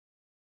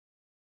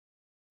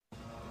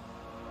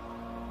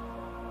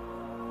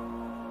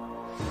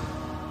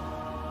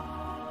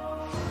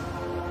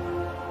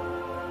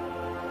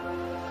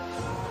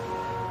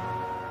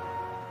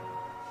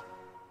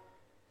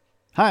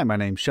Hi, my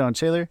name's Sean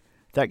Shaler.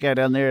 That guy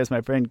down there is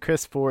my friend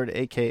Chris Ford,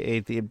 aka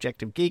the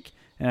Objective Geek,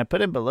 and I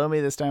put him below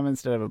me this time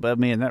instead of above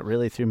me, and that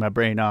really threw my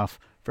brain off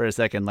for a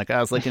second. Like I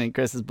was looking at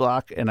Chris's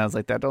block, and I was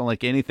like, "That don't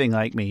look anything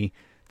like me.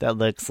 That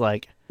looks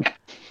like,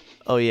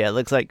 oh yeah, it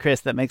looks like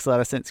Chris. That makes a lot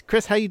of sense."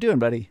 Chris, how you doing,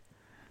 buddy?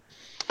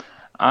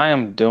 I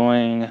am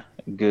doing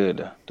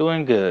good.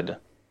 Doing good.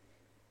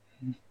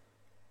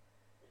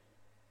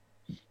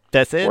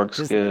 That's it. Works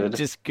Just, good.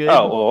 just Oh, good.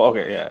 well,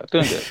 okay, yeah,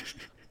 doing good.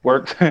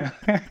 Work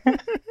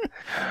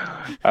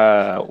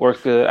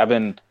works good. I've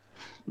been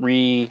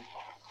re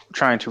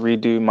trying to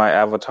redo my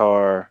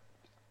avatar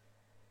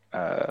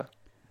uh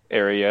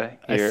area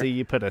I see here.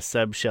 you put a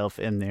sub shelf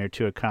in there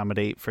to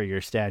accommodate for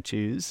your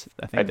statues.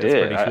 I I think that's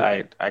did.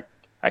 pretty cool.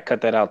 I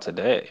cut that out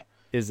today.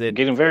 Is it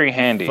Getting very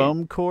handy.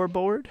 foam core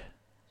board?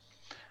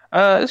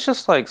 It's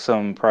just like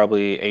some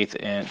probably eighth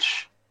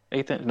inch,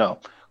 no,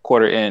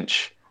 quarter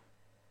inch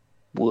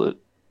wood.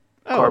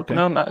 Oh, Carp, okay,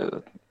 no,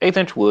 not eighth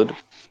inch wood.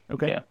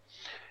 okay.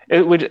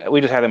 Yeah. We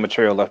just had the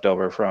material left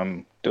over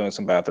from doing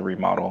some bathroom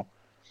remodel,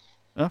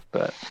 Oh,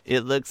 but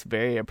it looks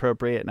very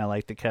appropriate, and I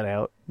like the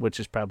cutout, which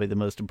is probably the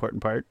most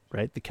important part,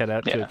 right? The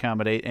cutout to yeah,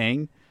 accommodate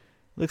Aang.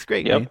 Looks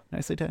great, man. yep.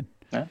 Nicely done.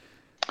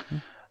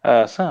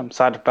 Yeah. So I'm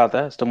excited about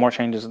that. Still more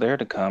changes there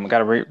to come. I got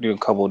to do a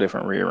couple of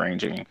different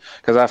rearranging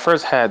because I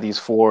first had these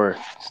four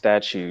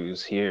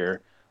statues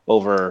here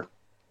over,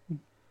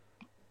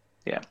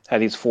 yeah,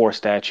 had these four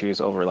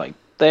statues over like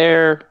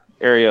there,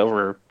 area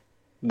over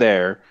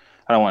there.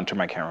 I don't want to turn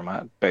my camera.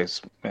 My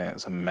base, man,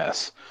 it's a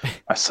mess.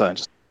 My son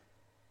just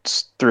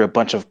threw a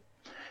bunch of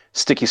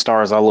sticky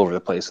stars all over the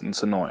place, and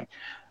it's annoying.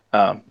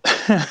 Um,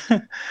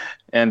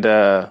 and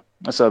so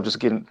I'm just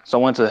getting. So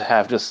I want to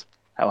have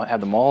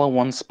them all in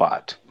one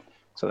spot.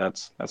 So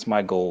that's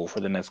my goal for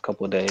the next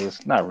couple of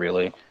days. Not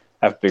really.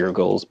 I have bigger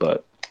goals,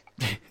 but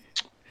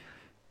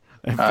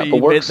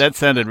works. That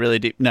sounded really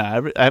deep.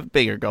 No, I have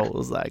bigger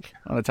goals. Like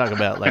I want to talk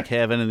about like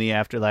heaven and the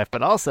afterlife,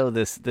 but also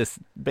this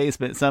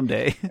basement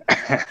someday.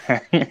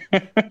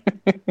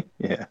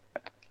 Yeah.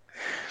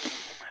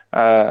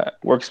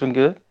 Work's been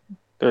good.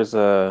 There's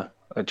a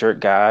jerk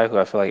guy who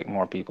I feel like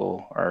more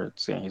people are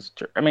saying he's a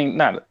jerk. I mean,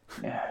 not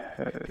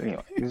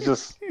anyway. He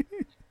just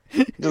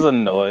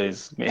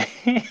annoys me.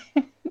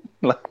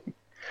 Like,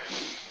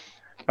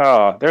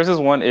 oh, there's this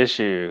one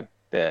issue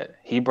that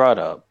he brought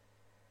up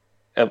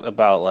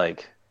about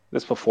like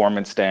this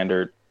performance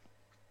standard,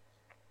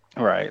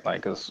 right?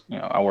 Like, 'cause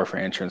I work for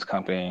an insurance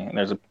company, and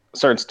there's a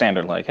certain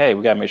standard, like, hey,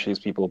 we gotta make sure these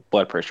people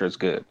blood pressure is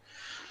good.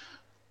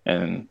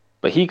 And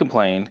but he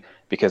complained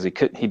because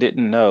he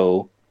didn't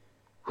know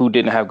who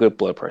didn't have good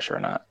blood pressure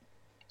or not.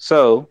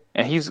 So,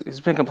 and he's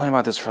been complaining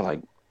about this for like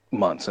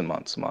months and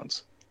months and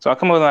months. So I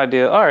come up with an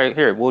idea. All right,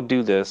 here we'll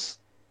do this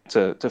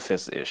to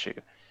fix the issue.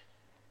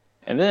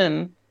 And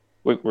then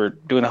we're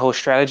doing a whole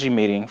strategy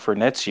meeting for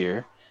next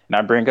year, and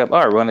I bring up, all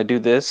right, we're going to do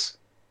this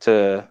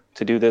to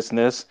do this and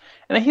this,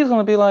 and then he's going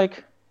to be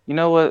like, you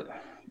know what?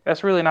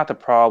 That's really not the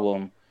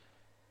problem.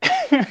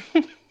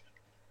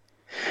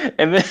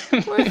 And then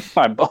What?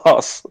 my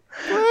boss,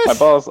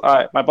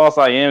 What? my boss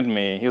IM'd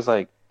me. He was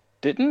like,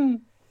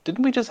 didn't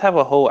didn't we just have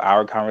a whole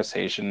hour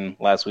conversation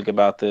last week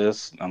about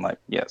this? And I'm like,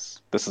 yes,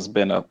 this has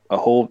been a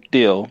whole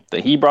deal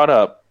that he brought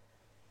up,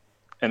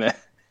 and then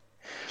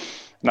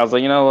and I was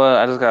like, you know what?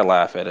 I just gotta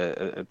laugh at it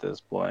at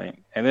this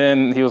point. And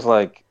then he was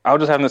like, I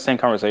was just having the same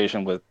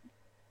conversation with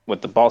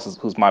the bosses,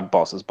 who's my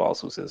boss's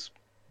boss, who's his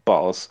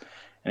boss,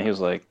 and he was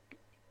like,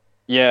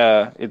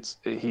 yeah,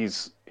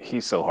 he's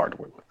so hard to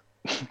work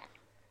with.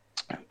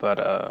 But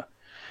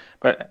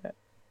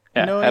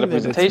yeah, had a Knowing that it's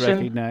presentation.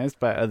 recognized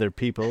by other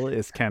people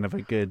is kind of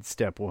a good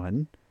step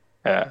one.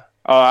 Yeah.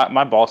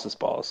 My boss's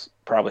boss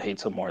probably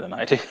hates him more than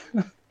I do.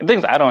 And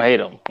things I don't hate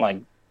him.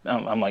 Like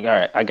I'm like, all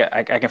right, I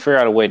can figure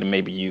out a way to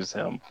maybe use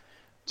him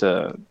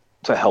to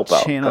to help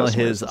out Channel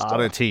customers his and stuff.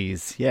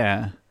 oddities.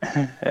 Yeah.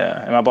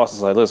 Yeah. And my boss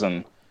is like,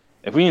 listen,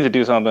 if we need to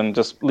do something,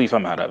 just leave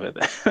him out of it.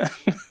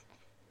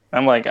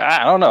 I'm like,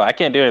 I don't know. I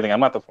can't do anything. I'm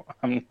not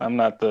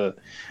the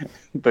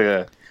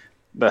the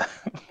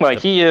like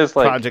The he is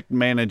like. project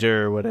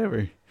manager or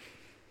whatever.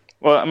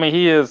 Well, I mean,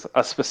 he is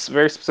a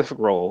very specific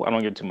role. I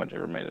don't get too much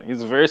information.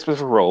 He's a very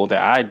specific role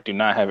that I do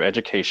not have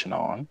education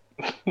on.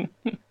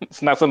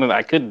 It's not something that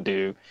I could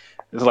do.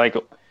 It's like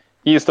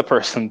he's the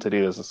person to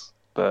do this,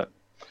 but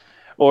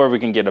or we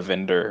can get a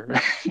vendor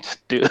to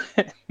do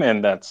it,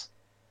 and that's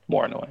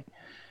more annoying.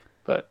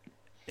 But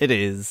It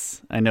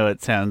is. I know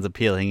it sounds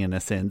appealing in a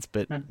sense,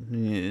 but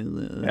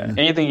yeah,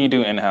 anything you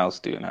do in house.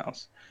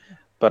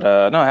 But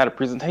no, I had a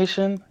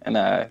presentation and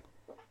I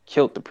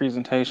killed the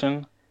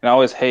presentation. And I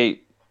always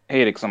hate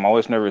it because I'm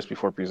always nervous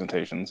before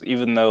presentations,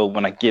 even though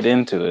when I get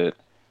into it,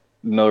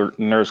 no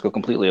nerves go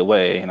completely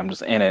away and I'm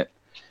just in it.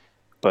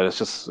 But it's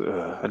just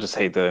I just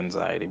hate the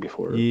anxiety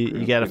before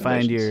you got to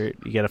find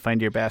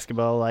presentations. your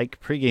basketball like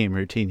pregame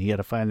routine. You got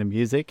to find the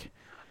music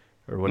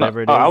or No,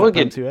 whatever it oh, I is that would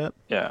get pumps you up.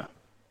 yeah.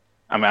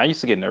 I mean, I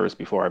used to get nervous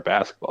before our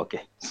basketball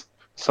games,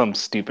 some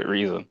stupid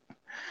reason.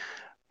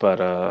 But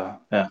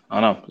yeah,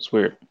 I don't know, it's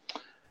weird.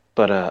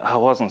 But I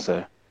was gonna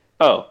say,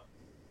 oh,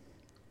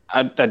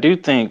 I do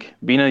think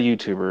being a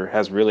YouTuber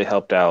has really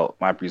helped out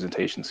my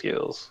presentation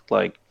skills.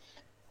 Like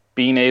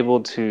being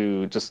able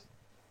to just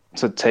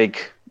to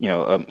take,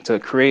 to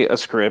create a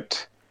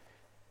script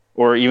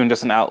or even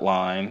just an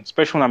outline,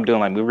 especially when I'm doing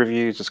like movie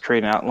reviews, just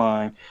create an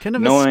outline, Kind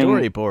of a knowing,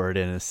 storyboard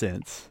in a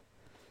sense.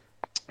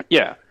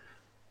 yeah,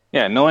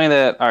 yeah, knowing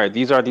that, all right,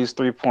 these are these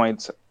 3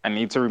 points I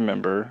need to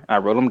remember. I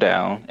wrote them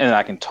down, and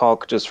I can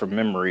talk just from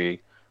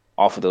memory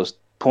off of those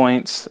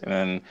points, and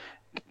then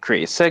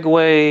create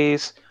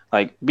segues.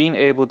 Like being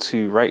able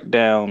to write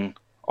down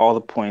all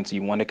the points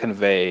you want to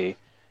convey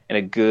in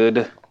a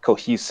good,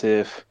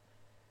 cohesive,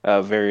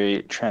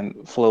 very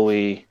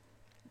flowy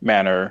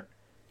manner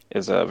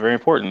is very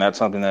important. That's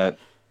something that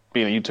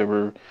being a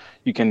YouTuber,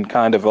 you can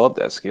kind of develop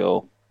that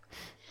skill.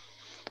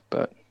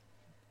 But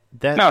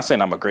That not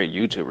saying I'm a great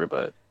YouTuber,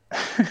 but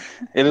it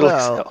at least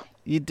Well, helps.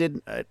 you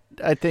didn't.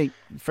 I think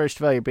first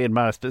of all, you're being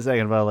modest, but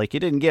second of all, like you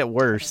didn't get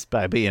worse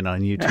by being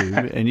on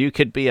YouTube, and you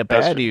could be a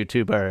That's bad true.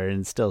 YouTuber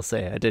and still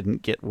say I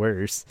didn't get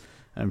worse.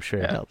 I'm sure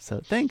it Yeah. helps.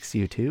 So thanks,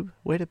 YouTube.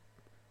 Way to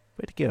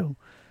go.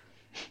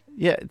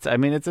 Yeah, I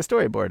mean, it's a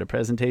storyboard. A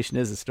presentation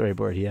is a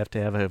storyboard. You have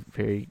to have a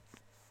very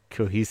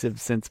cohesive,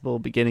 sensible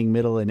beginning,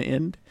 middle, and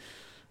end.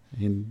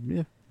 And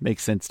yeah,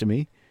 makes sense to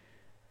me.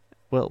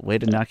 Well, way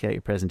to knock out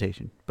your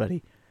presentation,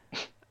 buddy.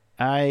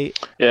 I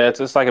Yeah,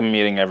 it's like a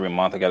meeting every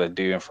month I got to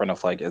do in front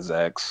of like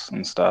execs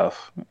and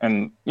stuff.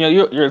 And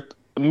your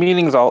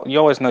meetings all you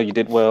always know you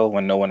did well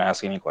when no one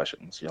asks any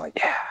questions. You're like,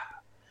 yeah,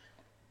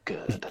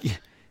 good.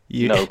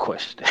 you No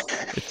question.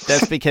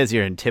 That's because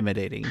you're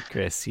intimidating,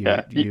 Chris.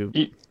 Yeah. You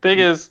Thing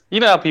is, you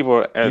know how people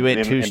are you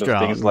went too in those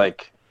things strong.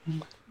 like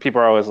people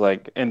are always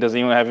like, and does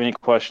anyone have any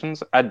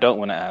questions? I don't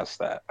want to ask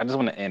that. I just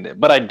want to end it.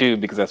 But I do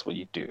because that's what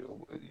you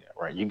do.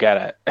 Right. You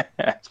gotta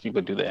ask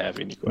people, do they have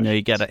any No,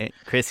 you questions? gotta,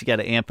 Chris. You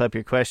gotta amp up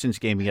your questions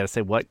game. You gotta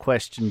say, "What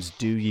questions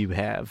do you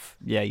have?"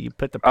 Yeah, you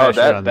put the Oh,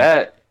 pressure on.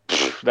 that's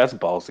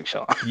ballsy,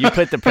 Sean. You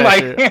put the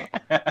Like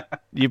pressure.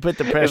 You put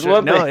the it's pressure.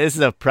 one No, thing.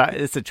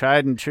 it's a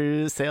tried and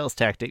true sales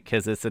tactic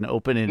because it's an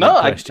open-ended No,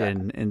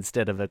 question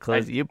instead of a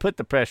close. I You put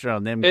the pressure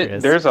on them,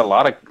 Chris. there's a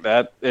lot of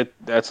that.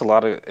 That's a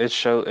lot of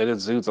it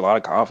exudes a lot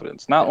of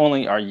confidence. Not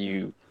only are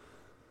you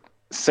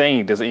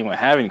saying, does anyone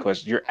have any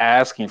questions? You're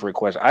asking for a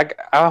question.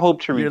 I hope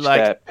to You're reach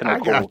like, that I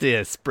got pinnacle.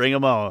 this. Bring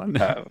them on.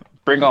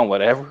 Bring on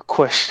whatever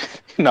question.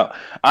 No,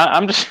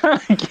 I'm just trying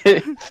to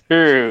get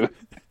through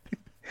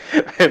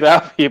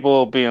without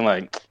people being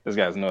like, this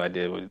guy has no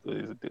idea what he's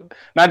doing.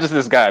 Not just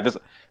this guy.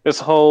 This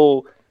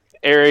whole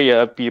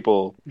area of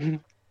people.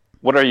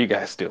 What are you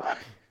guys doing?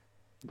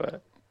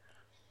 But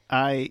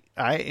I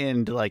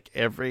end like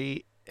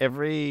every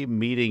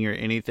meeting or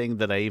anything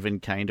that I even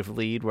kind of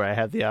lead where I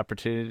have the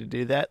opportunity to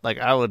do that. Like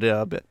I would,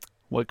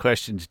 what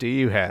questions do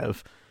you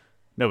have?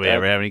 Nobody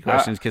ever that have any I,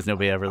 questions because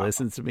nobody ever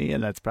listens to me,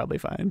 and that's probably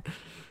fine.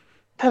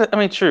 I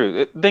mean,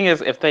 true. The thing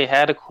is, if they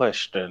had a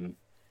question,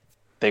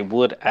 they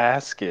would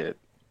ask it.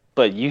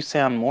 But you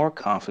sound more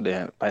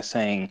confident by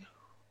saying,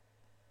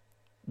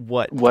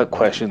 what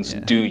questions Yeah.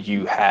 do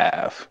you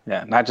have?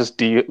 Yeah, not just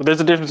do you. There's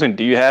a difference between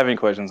do you have any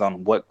questions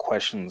on what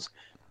questions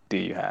do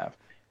you have.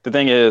 The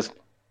thing is,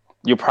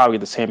 you'll probably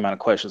get the same amount of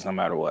questions no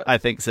matter what. I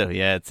think so.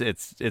 Yeah,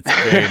 it's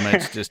very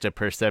much just a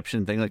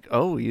perception thing. Like,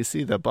 oh, you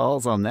see the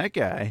balls on that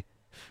guy.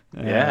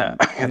 Yeah,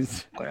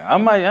 It's- I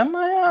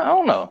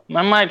don't know.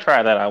 I might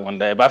try that out one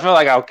day, but I feel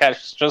like I'll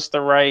catch just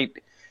the right,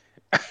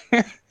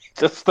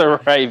 just the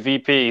right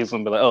VPs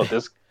and be like, oh,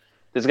 this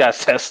guy's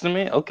testing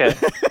me. Okay,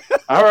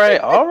 all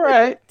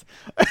right.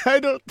 I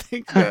don't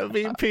think the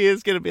VP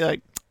is going to be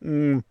like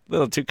a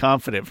little too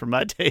confident for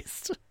my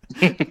taste.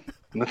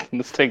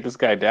 Let's take this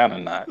guy down a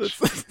notch.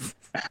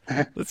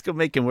 Let's go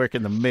make him work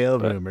in the But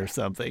mailroom or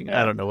something. I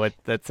yeah, don't know what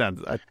that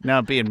sounds. Now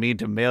I'm being mean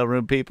to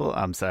mailroom people.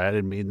 I'm sorry, I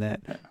didn't mean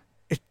that.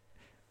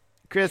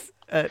 Chris,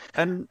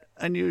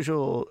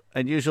 unusual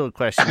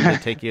question to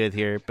take you with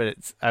here, but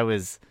I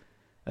was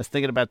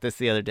thinking about this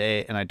the other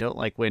day, and I don't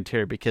like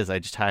winter because I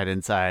just hide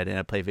inside and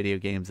I play video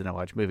games and I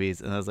watch movies.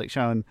 And I was like,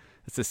 Sean,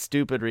 it's a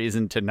stupid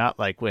reason to not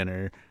like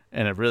winter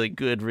and a really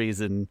good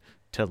reason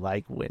to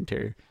like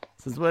winter.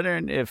 So I was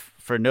wondering if,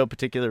 for no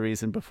particular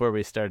reason, before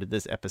we started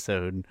this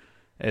episode,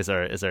 as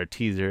our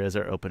teaser, as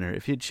our opener,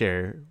 if you'd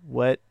share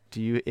what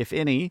do you, if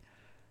any,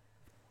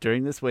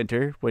 during this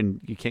winter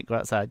when you can't go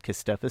outside because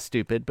stuff is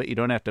stupid, but you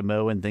don't have to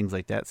mow and things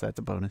like that, so that's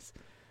a bonus.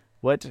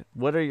 What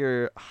are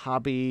your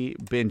hobby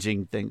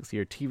binging things?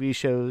 Your TV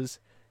shows,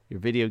 your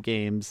video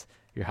games,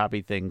 your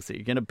hobby things that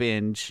you're gonna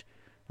binge,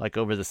 like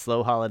over the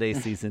slow holiday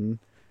season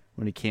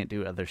when you can't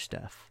do other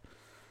stuff.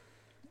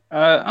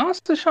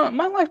 honestly, Sean,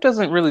 my life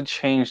doesn't really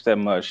change that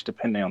much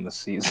depending on the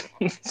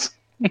seasons.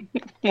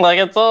 Like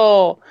it's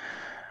all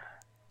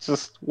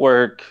just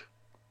work,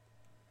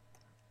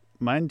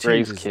 Mine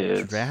raise changes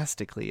kids.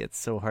 drastically. It's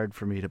so hard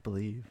for me to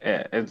believe.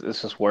 Yeah,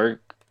 it's just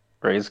work,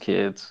 raise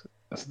kids.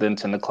 It's then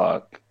 10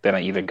 o'clock. Then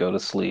I either go to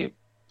sleep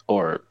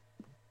or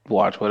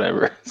watch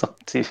whatever is on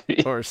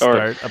TV Or or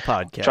start a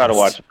try to podcast.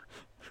 watch.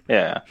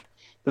 Yeah.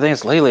 The thing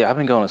is, lately I've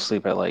been going to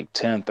sleep at like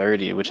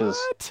 10:30, which is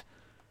What?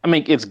 I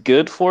mean, it's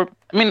good for.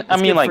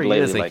 It's good Like for you lately,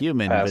 as a like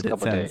human, past but it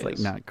couple sounds like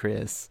days. not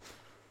Chris.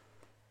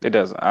 It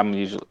does. I'm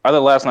usually either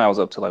last night I was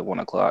up till like 1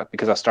 o'clock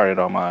because I started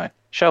on my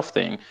shelf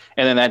thing,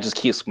 and then that just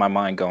keeps my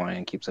mind going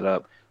and keeps it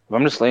up. If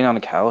I'm just laying on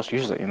the couch,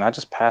 usually, and I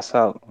just pass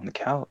out on the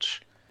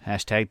couch.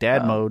 Hashtag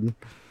dad Um, mode.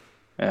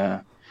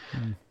 yeah,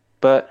 Hmm.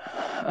 but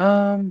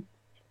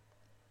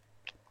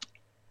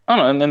I don't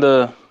know. And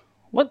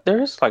then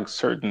there's like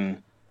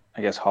certain,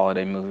 I guess,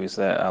 holiday movies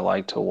that I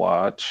like to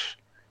watch.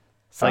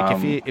 It's like I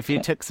if you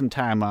can't. took some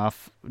time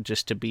off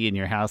just to be in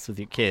your house with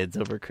your kids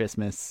over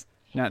Christmas,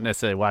 not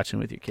necessarily watching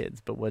with your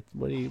kids, but what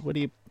are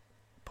you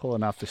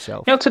pulling off the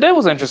shelf? Today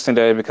was an interesting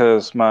day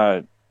because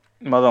my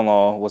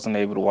mother-in-law wasn't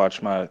able to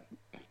watch my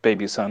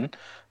baby son,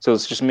 so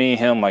it's just me and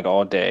him like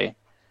all day.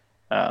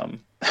 Um,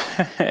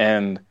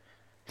 and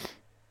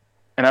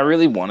and I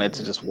really wanted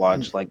to just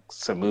watch like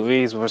some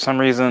movies, but for some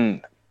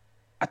reason,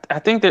 I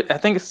think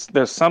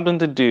there's something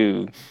to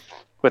do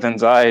with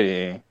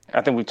anxiety.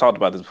 I think we talked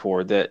about this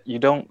before that you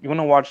want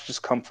to watch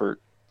just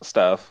comfort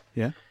stuff,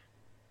 Yeah.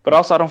 but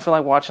also I don't feel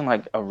like watching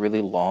like a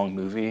really long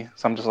movie.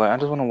 So I'm just like I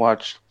just want to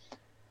watch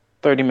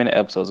 30-minute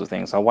episodes of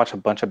things. I'll watch a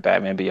bunch of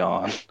Batman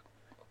Beyond.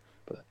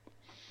 But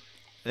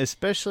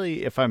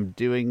Especially if I'm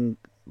doing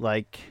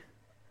like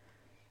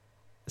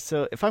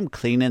so if I'm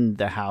cleaning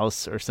the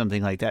house or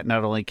something like that,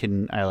 not only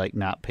can I like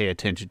not pay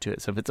attention to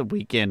it. So if it's a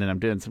weekend and I'm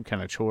doing some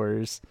kind of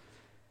chores,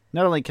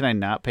 not only can I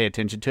not pay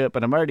attention to it,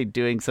 but I'm already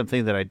doing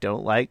something that I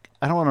don't like.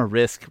 I don't want to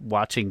risk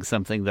watching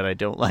something that I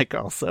don't like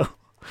also.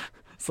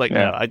 It's like, no,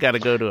 yeah, I got to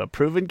go to a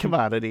proven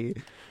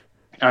commodity.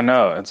 I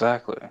know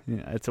exactly.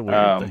 Yeah, it's a weird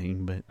Um,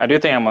 thing, but I do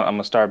think I'm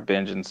gonna start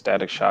binging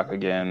Static Shock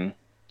again,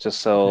 just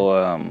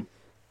so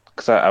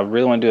because I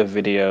really want to do a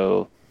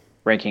video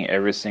ranking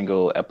every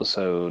single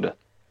episode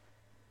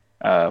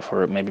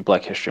for maybe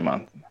Black History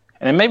Month,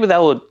 and then maybe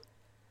that would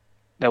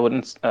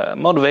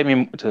motivate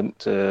me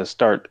to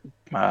start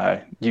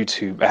my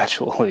YouTube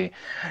actually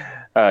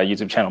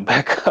YouTube channel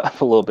back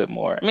up a little bit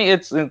more. I mean,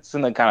 it's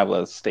in a kind of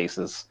a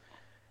stasis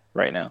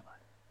right now.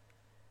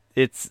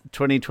 it's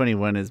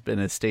 2021 has been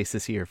a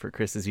stasis year for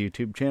Chris's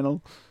YouTube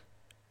channel.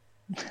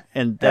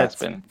 And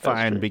That's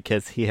fine true.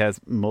 because he has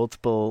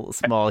multiple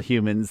small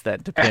humans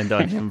that depend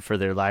on him for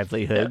their Yes,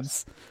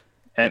 livelihoods.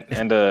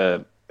 and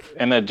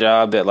a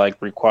job that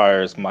like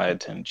requires my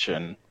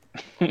attention.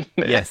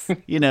 Yes,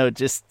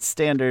 just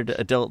standard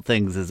adult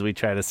things as we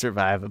try to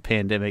survive a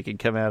pandemic and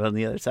come out on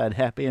the other side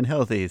happy and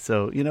healthy.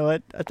 So, you know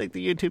what? I think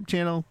the YouTube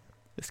channel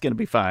is going to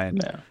be fine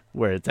Yeah.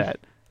 where it's at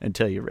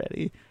until you're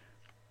ready.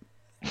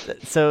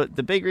 So,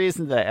 the big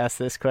reason that I asked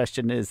this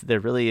question is there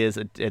really is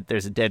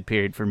there's a dead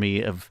period for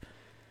me of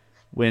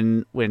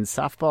when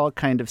softball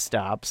kind of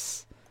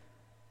stops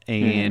Hmm.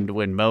 and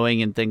when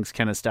mowing and things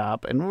kind of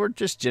stop and we're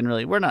just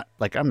generally we're not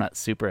like I'm not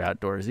super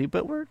outdoorsy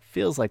but we're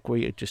feels like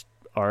we just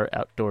are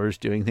outdoors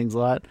doing things a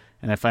lot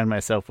and I find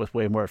myself with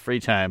way more free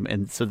time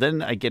and so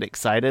then I get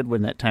excited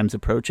when that time's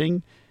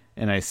approaching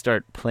and I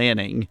start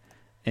planning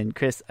and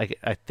Chris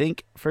I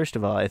think first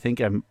of all I think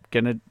I'm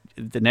gonna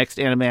the next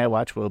anime I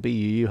watch will be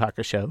Yu Yu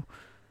Hakusho.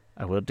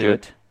 I will do Good.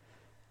 it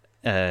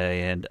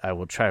and I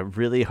will try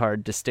really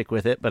hard to stick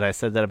with it. But I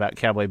said that about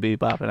Cowboy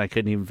Bebop, and I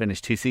couldn't even finish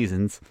 2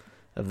 seasons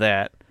of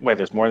that. Wait,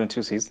 there's more than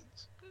two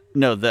seasons?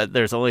 No,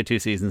 there's only 2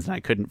 seasons, and I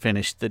couldn't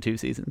finish the 2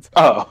 seasons.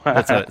 Oh,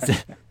 That's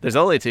what there's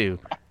only two,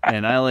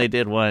 and I only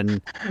did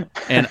one.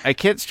 And I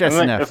can't stress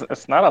enough.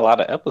 it's not a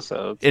lot of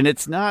episodes. And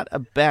it's not a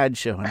bad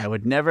show, and I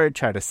would never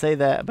try to say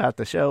that about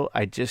the show.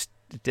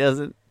 It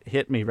doesn't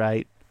hit me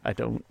right. I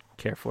don't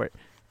care for it,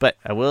 but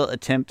I will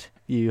attempt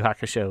Yu Yu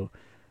Hakusho.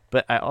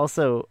 But I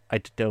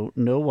don't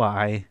know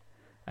why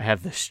I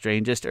have the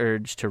strangest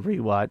urge to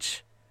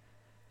rewatch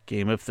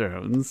Game of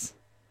Thrones.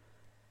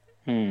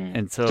 Hmm.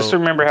 And Just so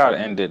remember how it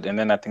ended, and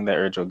then I think that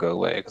urge will go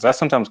away. Because I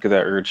sometimes get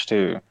that urge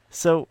too.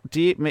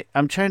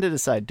 I'm trying to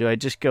decide, do I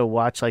just go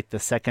watch like the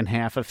second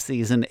half of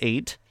season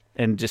 8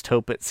 and just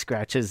hope it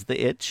scratches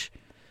the itch?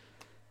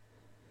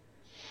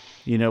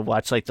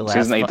 Watch like the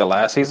Season eight, the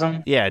last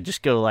season? yeah,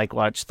 just go like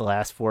watch the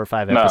last 4 or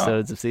 5 No,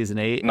 episodes of season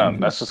 8 no,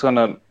 and that's just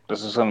gonna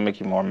make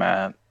you more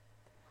mad.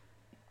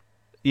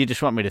 you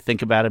just want me to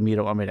think about them, you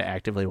don't want me to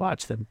actively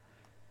watch them.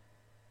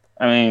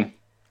 I mean,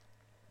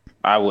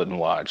 I wouldn't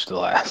watch the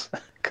last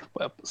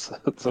couple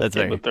episodes of That's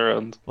Game very of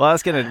Thrones. well. I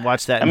was gonna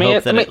watch that I and mean,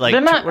 hope that it like.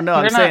 they're not, Well, no,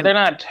 I'm saying they're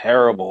not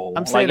terrible.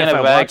 I'm Like saying in if a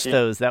I watch vacuum.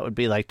 those, that would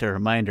be like the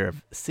reminder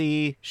of,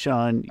 see,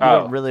 Sean, you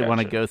don't Oh, really want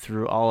to gotcha. go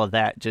through all of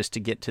that just to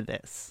get to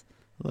this.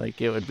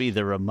 Like it would be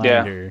the Yeah,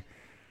 reminder.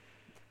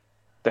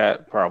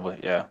 that probably,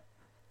 yeah.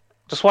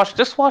 Just watch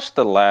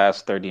the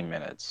last 30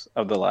 minutes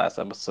of the last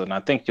episode, and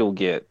I think you'll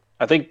get.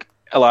 I think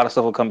a lot of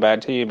stuff will come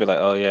back to you, be like,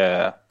 oh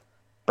yeah,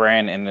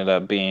 Bran ended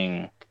up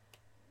being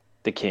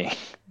the king.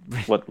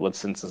 What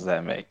sense does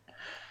that make?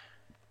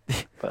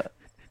 But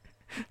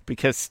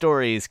Because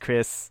stories,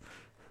 Chris,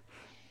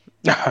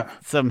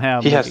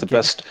 somehow he make has it the get,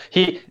 best.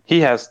 He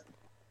has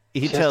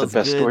the tells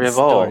best good story of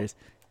all. stories.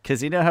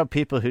 Because you know how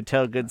people who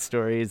tell good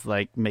stories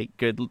like make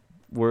good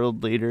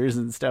world leaders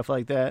and stuff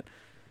like that.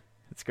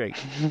 It's great.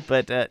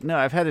 But no,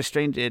 I've had a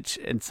strange itch.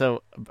 And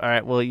so, all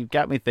right, well, you've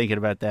got me thinking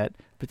about that.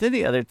 But then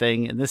the other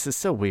thing, and this is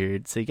so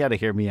weird, so you got to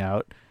hear me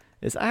out,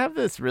 is I have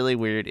this really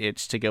weird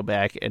itch to go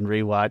back and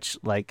rewatch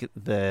like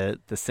the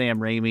Sam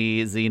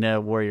Raimi,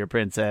 Xena, Warrior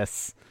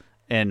Princess,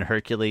 and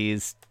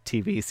Hercules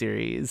TV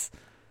series.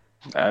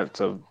 That's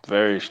a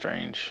very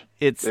strange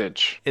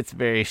itch. It's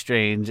very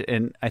strange,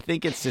 and I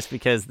think it's just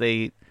because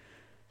that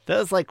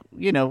was like,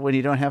 when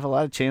you don't have a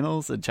lot of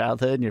channels in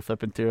childhood and you're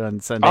flipping through on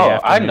Sunday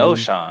afternoon. I know,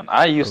 Sean.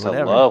 I used to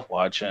love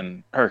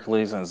watching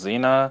Hercules and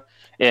Xena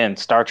and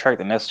Star Trek: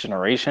 The Next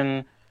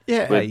Generation.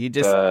 Yeah, you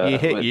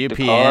hit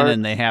UPN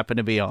and they happen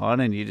to be on,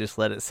 and you just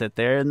let it sit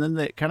there, and then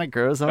it kind of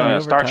grows on over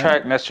Star time.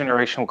 Trek: Next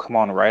Generation will come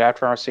on right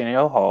after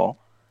Arsenio Hall,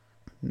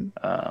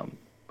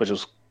 which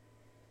was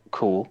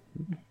cool.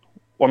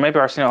 Or maybe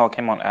Arsenio Hall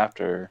came on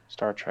after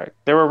Star Trek.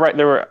 They were right.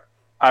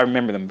 I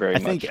remember them very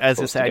much. I think, as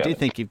I said, I do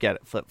think you've got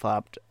it flip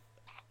flopped.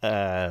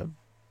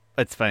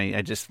 It's funny.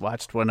 I just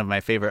watched one of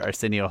my favorite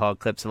Arsenio Hall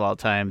clips of all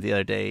time the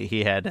other day.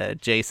 He had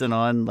Jason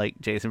on, like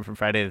Jason from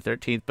Friday the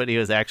 13th, but he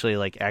was actually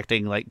like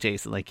acting like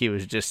Jason. Like he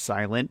was just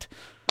silent.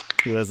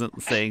 He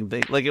wasn't saying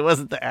things. Like it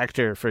wasn't the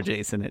actor for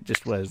Jason. It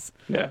just was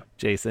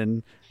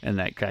Jason, and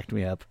that cracked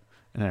me up.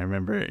 And I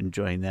remember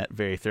enjoying that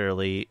very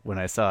thoroughly when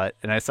I saw it.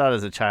 And I saw it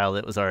as a child.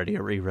 It was already a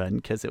rerun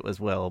because it was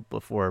well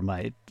before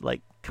my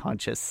like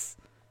conscious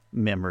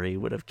memory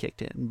would have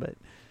kicked in. But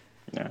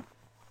yeah.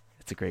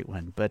 It's a great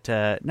one. But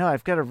no,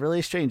 I've got a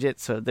really strange itch.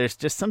 So there's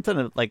just something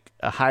of, like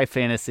a high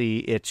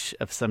fantasy itch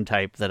of some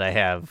type that I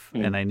have,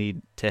 and I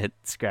need to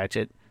scratch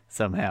it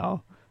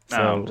somehow.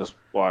 So just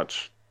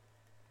watch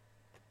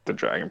The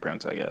Dragon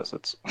Prince, I guess.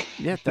 That's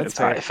it's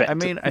fair. I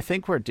mean, I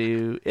think we're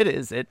due.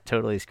 It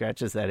totally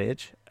scratches that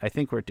itch. I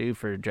think we're due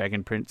for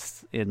Dragon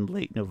Prince in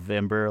late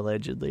November,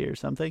 allegedly, or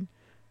something,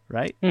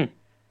 right? I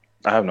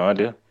have no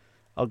idea.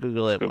 I'll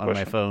Google it on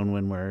my phone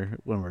when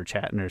we're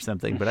chatting or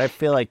something, but I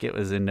feel like it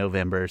was in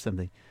November or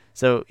something.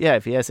 So yeah,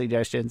 if you have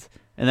suggestions.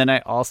 And then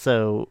I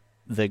also,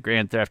 the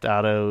Grand Theft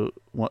Auto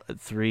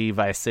 3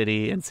 Vice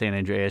City and San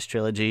Andreas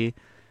trilogy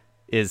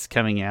is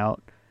coming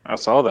out. I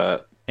saw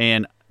that.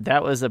 And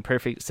that was a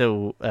perfect,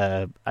 so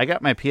I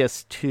got my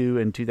PS2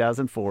 in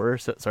 2004,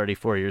 so it's already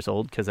 4 years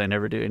old because I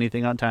never do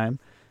anything on time.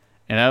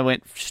 And I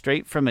went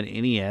straight from an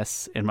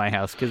NES in my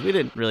house because we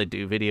didn't really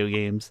do video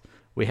games.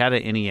 We had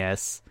an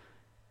NES.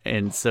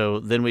 And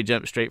so then we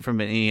jumped straight from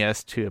an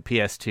NES to a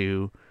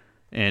PS2.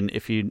 And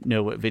if you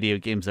know what video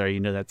games are, you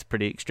know that's a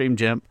pretty extreme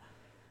jump.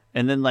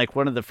 And then like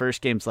one of the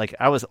first games, like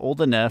I was old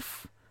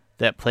enough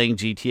that playing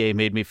GTA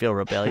made me feel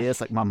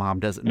rebellious. Like my mom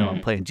doesn't know I'm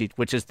playing GTA,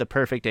 which is the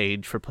perfect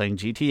age for playing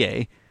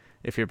GTA,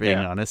 if you're being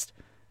honest.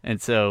 And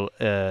so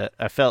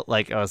I felt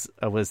like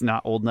I was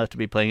not old enough to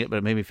be playing it, but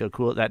it made me feel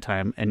cool at that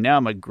time. And now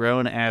I'm a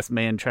grown-ass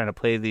man trying to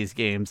play these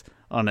games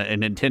on a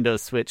Nintendo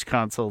Switch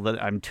console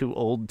that I'm too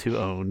old to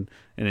own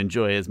and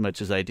enjoy as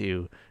much as I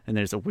do. And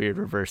there's a weird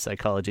reverse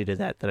psychology to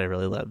that I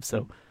really love.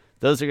 So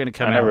those are going to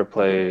come out. I never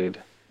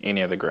played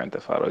any of the Grand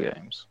Theft Auto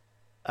games.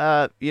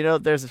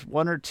 There's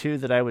one or two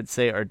that I would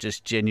say are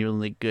just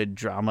genuinely good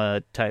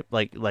drama type.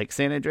 Like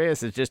San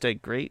Andreas is just a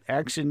great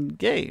action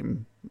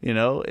game.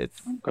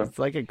 It's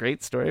like a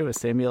great story with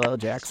Samuel L.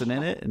 Jackson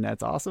in it, and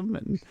that's awesome.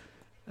 And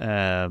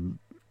a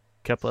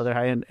couple other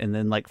high end, and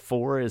then like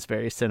 4 is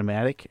very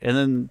cinematic, and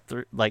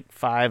then like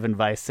 5 and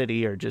Vice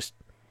City are just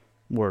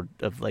more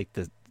of like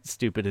the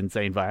stupid,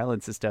 insane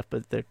violence and stuff,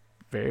 but they're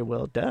very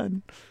well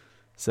done.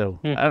 So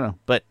I don't know,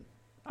 but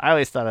I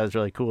always thought I was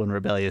really cool and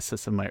rebellious. So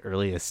some of my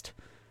earliest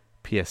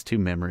PS2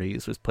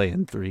 memories was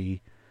playing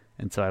 3,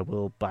 and so I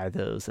will buy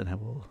those, and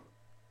I'll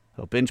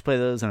binge play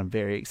those, and I'm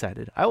very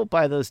excited. I will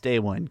buy those day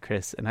one,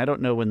 Chris, and I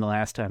don't know when the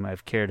last time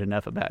I've cared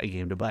enough about a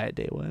game to buy it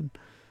day one.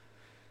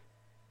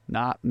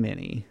 Not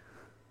many.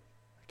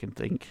 I can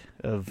think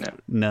of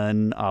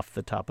none off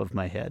the top of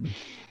my head.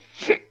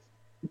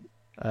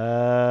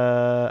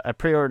 I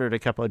pre-ordered a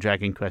couple of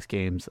Dragon Quest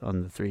games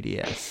on the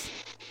 3DS.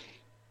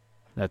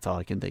 That's all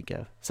I can think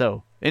of.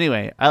 So,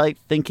 anyway, I like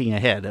thinking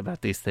ahead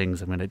about these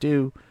things I'm going to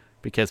do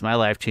because my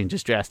life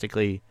changes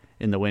drastically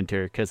in the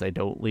winter because I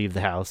don't leave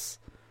the house.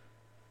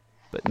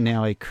 But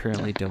now I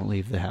currently don't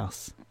leave the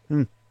house.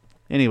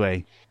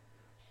 Anyway,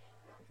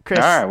 Chris.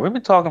 All right, we've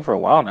been talking for a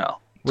while now.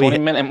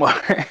 20-minute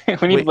mark.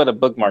 we need to put a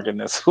bookmark in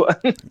this one.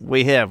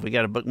 We got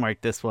to bookmark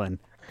this one.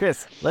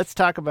 Chris, let's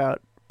talk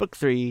about Book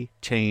 3,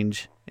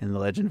 Change in the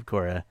Legend of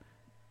Korra.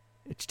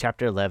 It's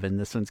chapter 11.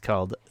 This one's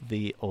called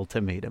The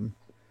Ultimatum.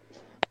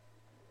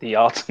 The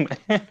ultimate.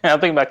 I'm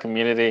thinking about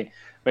Community.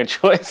 When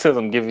Choi says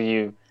I'm giving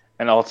you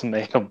an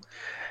ultimatum,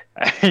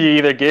 you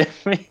either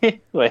give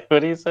me. Wait, what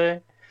do you say?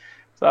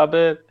 Stop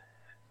it.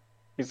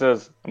 He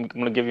says, I'm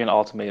going to give you an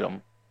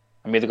ultimatum.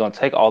 I'm either going to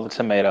take all the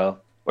tomato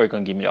or you're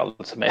going to give me all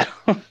the tomato.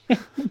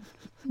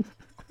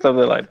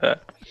 Something like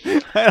that.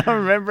 I don't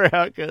remember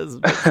how it goes.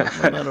 But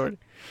something in that order.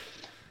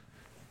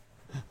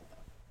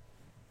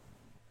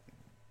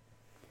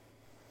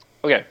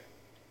 Okay.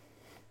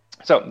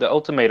 So, the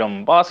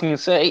ultimatum, Ba Sing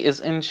Se is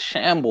in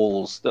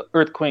shambles. The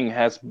Earth Queen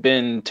has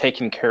been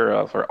taken care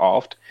of or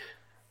offed.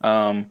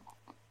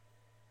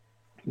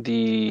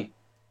 the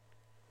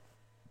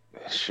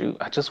shoot,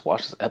 I just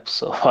watched this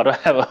episode. Why do I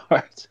have a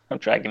hard time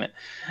tracking it?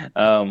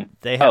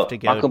 They have to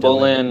go Malcolm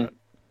deliver. Bolin.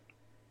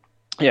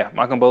 Yeah,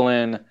 Malcolm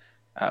Bolin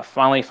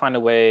finally find a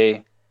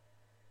way.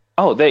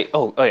 Oh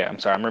yeah, I'm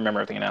sorry, I'm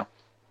remembering everything now.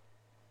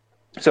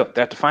 So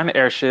they have to find the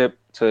airship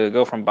to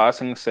go from Ba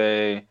Sing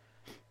Se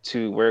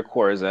to where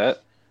Korra is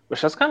at,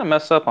 which that's kind of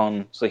messed up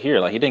on Zahir.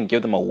 Like he didn't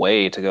give them a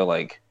way to go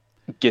like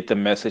get the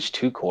message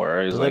to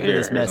Korra. He's like, Deliver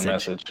this here's a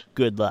message. message.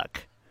 Good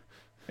luck.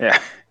 Yeah.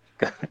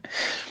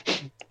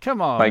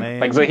 Come on, like man.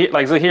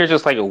 like Zahir's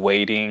just like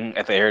waiting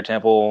at the air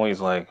temple. He's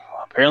like,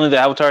 apparently the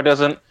Avatar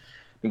doesn't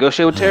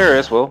negotiate with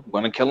terrorists. Well,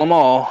 we're gonna kill them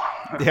all.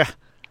 Yeah.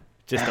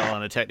 Just all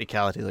on a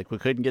technicality. Like, we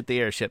couldn't get the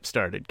airship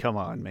started. Come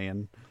on,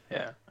 man.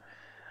 Yeah.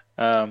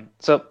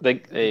 So they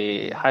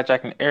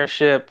hijack an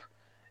airship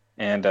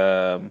and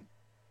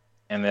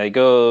they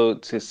go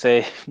to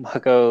save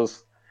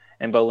Mako's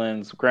and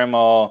Bolin's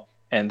grandma.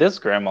 And this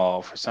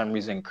grandma, for some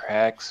reason,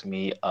 cracks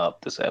me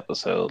up this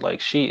episode.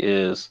 Like she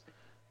is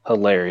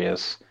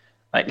hilarious.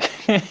 Like,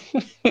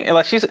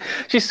 like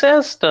she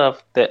says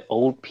stuff that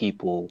old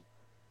people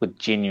would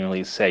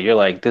genuinely say. You're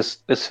like, this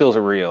feels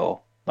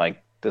real.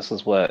 Like this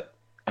is what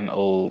an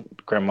old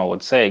grandma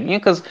would say.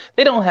 Because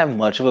they don't have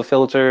much of a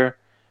filter,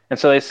 and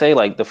so they say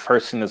like the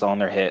first thing that's on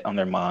their head, on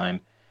their mind.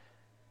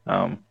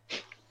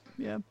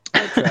 Yeah,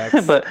 that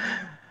tracks. But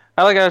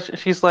I like how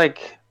she's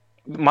like,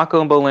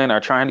 Mako and Bolin are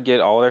trying to get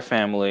all their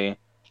family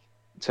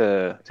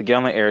to get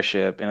on the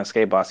airship and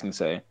escape Ba Sing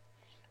Se.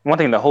 One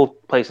thing, the whole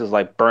place is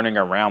like burning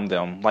around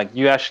them. Like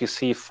you actually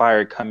see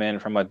fire come in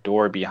from a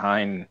door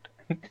behind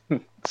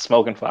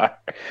smoke and fire.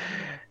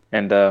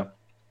 And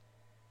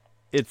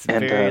it's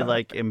very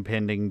like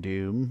impending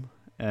doom.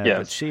 Yes.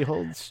 But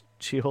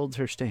she holds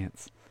her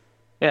stance.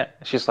 Yeah,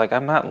 she's like,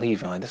 I'm not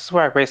leaving. Like this is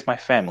where I raised my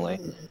family.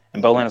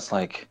 And Bolin is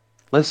like,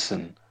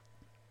 listen,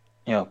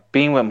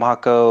 being with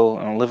Mako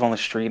and live on the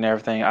street and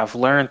everything, I've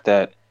learned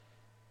that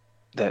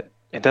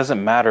it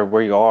doesn't matter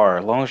where you are,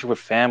 as long as you're with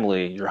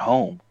family, you're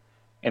home.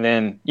 And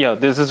then,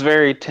 there's this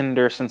very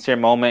tender, sincere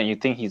moment, and you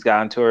think he's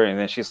gotten to her, and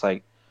then she's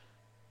like,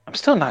 I'm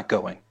still not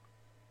going.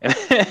 Which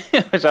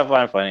I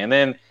find funny. And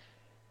then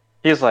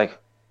he's like,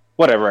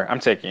 whatever, I'm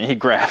taking it. He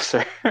grabs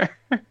her.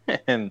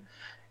 and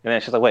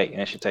then she's like, wait. And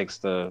then she takes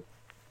the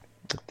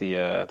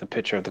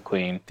picture of the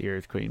queen. The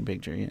Earth Queen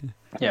picture, yeah.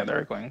 Yeah, the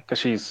Earth Queen. Because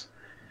she's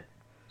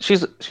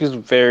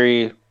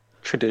very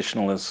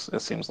traditionalist,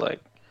 it seems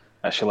like.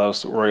 She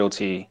loves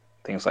royalty,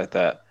 things like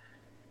that.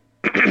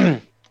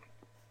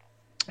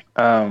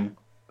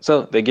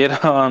 So they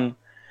get on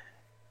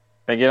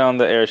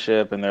the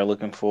airship and they're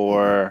looking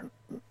for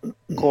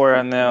Korra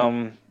and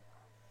them.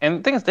 And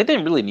the thing is, they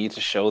didn't really need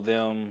to show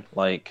them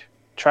like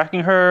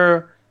tracking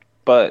her,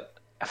 but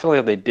I feel like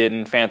if they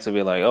didn't, fans would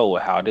be like, "Oh,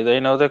 well, how did they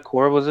know that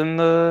Korra was in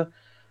the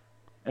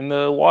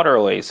water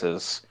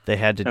oasis?" They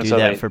had to do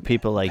that for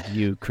people like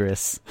you,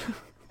 Chris.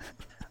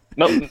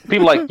 No,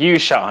 people like you,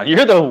 Sean.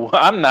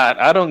 I'm not.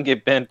 I don't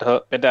get bent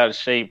out of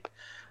shape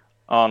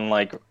on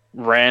like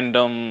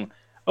random.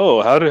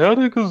 Oh, how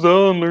did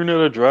Kazan learn how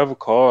to drive a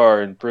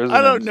car in prison?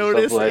 I don't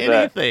notice like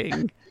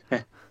anything.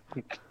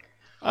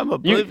 I'm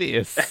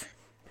oblivious.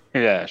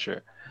 Yeah,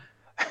 sure.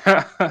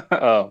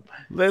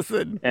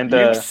 Listen,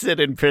 you sit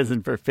in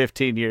prison for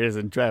 15 years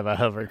and drive a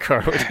hover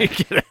car when you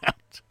get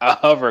out. A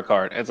hover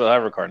car. It's a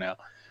hover car now.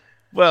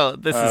 Well,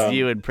 this is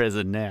you in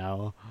prison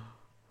now.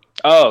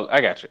 Oh, I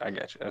got you.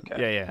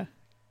 Okay. Yeah.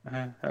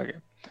 Okay.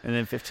 And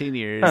then 15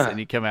 years, and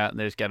you come out, and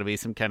there's got to be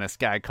some kind of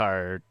sky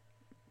car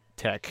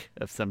tech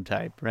of some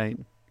type, right?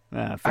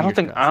 I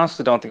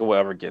honestly don't think we'll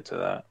ever get to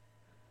that.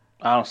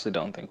 I honestly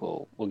don't think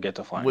we'll get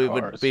to flying cars. We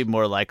would be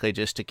more likely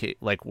just to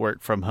like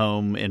work from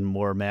home in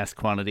more mass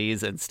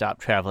quantities and stop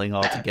traveling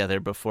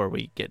altogether before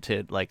we get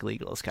to like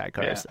legal sky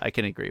cars. Yeah. I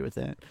can agree with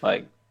that.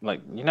 Like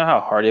you know how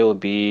hard it would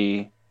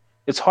be.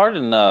 It's hard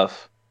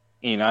enough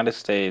in the United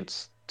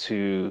States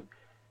to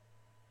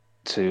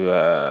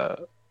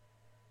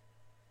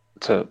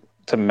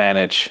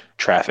manage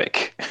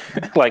traffic.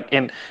 Like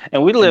and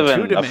we live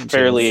in a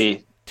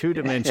fairly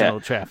two-dimensional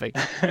traffic.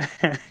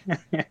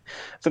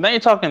 So now you're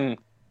talking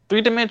 3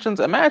 dimensions.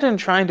 Imagine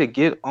trying to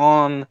get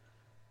on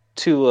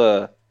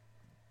to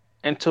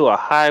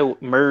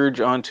merge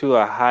onto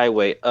a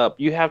highway up.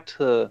 You have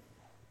to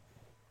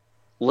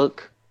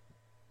look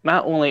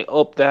not only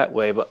up that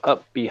way, but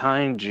up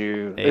behind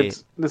you.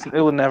 It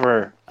would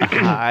never a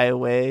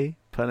highway,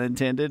 pun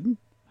intended.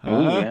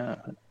 Oh yeah,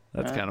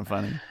 that's kind of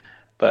funny.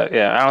 But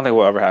yeah, I don't think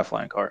we'll ever have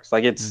flying cars.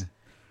 Like it's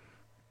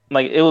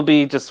like it would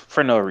be just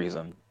for no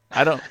reason.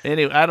 I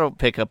don't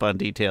pick up on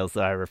details,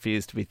 so I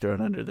refuse to be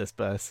thrown under this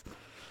bus.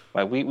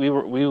 Like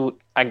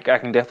I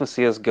can definitely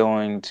see us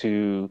going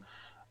to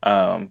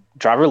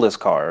driverless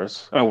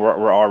cars. I mean,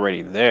 we're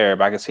already there,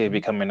 but I can see it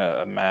becoming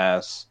a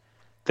mass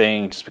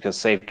thing just because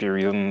safety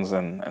reasons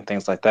and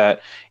things like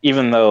that.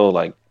 Even though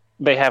like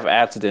they have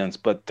accidents,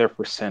 but their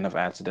percent of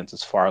accidents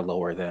is far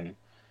lower than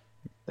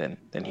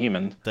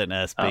human. Than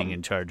us being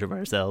in charge of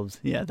ourselves.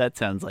 Yeah, that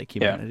sounds like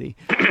humanity.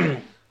 Yeah.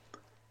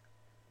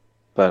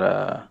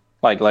 But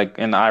like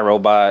in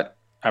iRobot,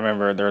 I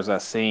remember there was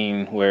that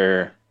scene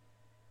where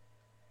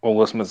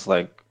Will Smith's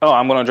like, "Oh,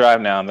 I'm gonna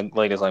drive now," and the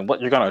lady's like,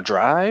 "What? You're gonna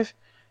drive?"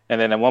 And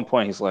then at one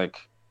point he's like,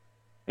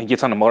 he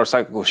gets on a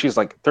motorcycle. She's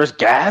like, "There's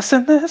gas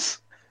in this?"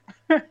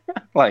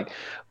 Like,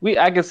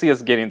 I can see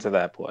us getting to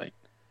that point.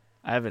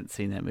 I haven't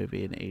seen that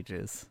movie in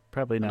ages.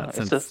 Probably not It's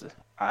since. just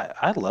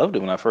I loved it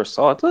when I first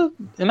saw it,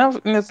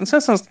 and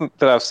since that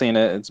I've seen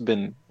it, it's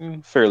been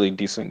fairly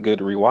decent, good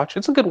rewatch.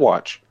 It's a good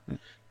watch.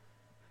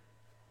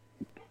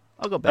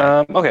 I'll go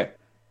back. Okay,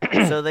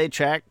 So they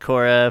track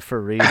Korra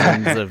for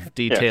reasons of yeah. So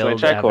they detailed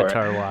check Korra,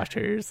 Avatar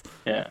watchers.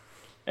 yeah,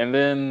 and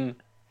then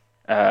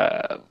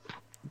uh,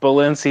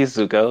 Bolin sees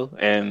Zuko,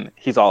 and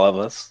he's all of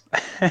us.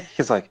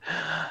 He's like,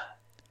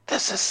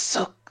 This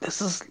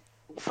is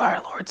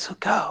Fire Lord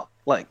Zuko."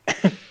 Like,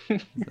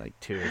 Like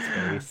to his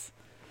face.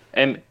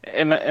 and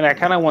I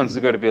kind of want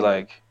Zuko to be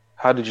like,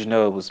 "How did you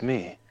know it was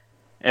me?"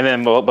 And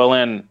then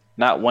Bolin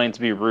not wanting to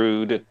be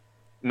rude,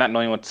 not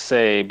knowing what to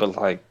say, but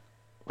like,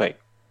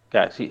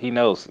 guys, he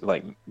knows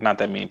like not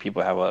that many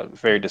people have a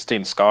very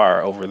distinct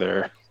scar over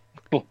their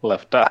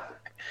left eye.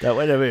 That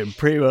would have been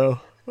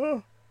primo.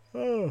 Oh,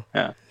 oh.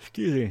 Yeah,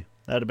 Excuse me.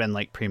 That would have been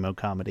like primo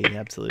comedy.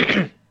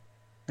 Absolutely.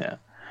 yeah.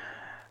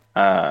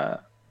 Uh,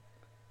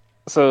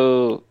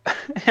 so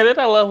and then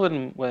I love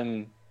when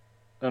when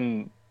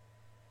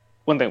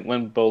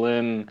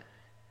Bolin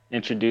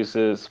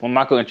introduces when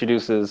Mako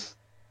introduces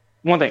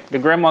one thing, the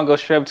grandma goes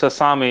straight up to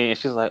Asami and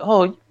she's like,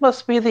 "Oh, you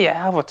must be the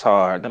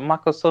Avatar that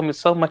Mako told me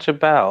so much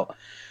about.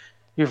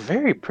 You're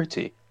very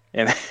pretty."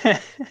 And and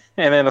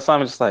then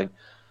Asami's just like,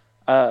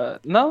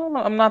 no,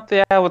 I'm not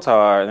the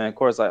Avatar." And then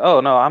Korra's like,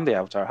 "Oh no, I'm the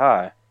Avatar.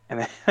 Hi." And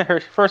then her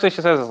first thing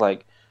she says is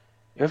like,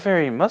 "You're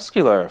very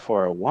muscular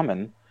for a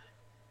woman."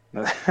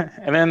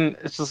 And then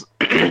it's just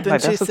But then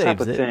like she that's the type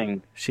saves of it.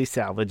 thing. She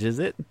salvages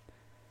it.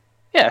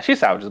 Yeah, she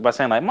salvages by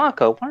saying like,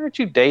 "Mako, why aren't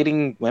you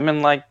dating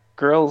women like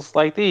girls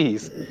like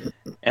these?"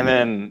 And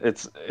then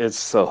it's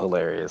so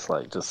hilarious,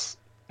 like just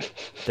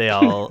They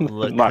all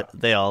look. not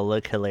They all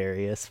look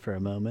hilarious for a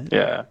moment.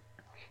 yeah.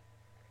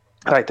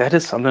 Like that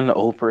is something the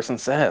old person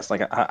says.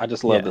 Like I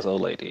just love Yeah. this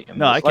old lady, and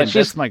No, I it's like can.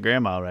 That's she's my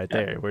grandma right yeah,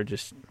 there. We're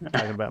just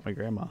talking about my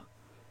grandma.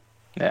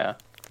 yeah,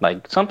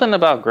 like something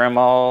about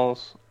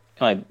grandmas.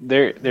 Like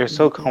they're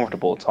so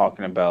comfortable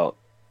talking about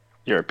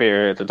your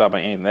parents. They're talking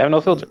about anything. They have no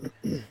filter.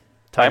 I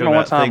Talking remember one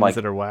about time, things like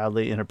that are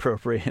wildly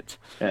inappropriate.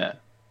 yeah,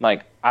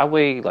 like I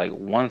weighed like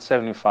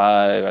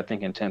 175, I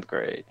think in 10th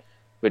grade,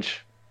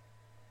 which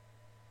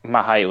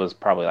my height was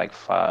probably like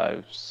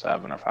 5'7"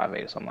 or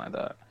 5'8" or something like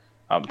that.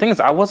 The thing is,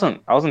 I was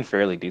in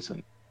fairly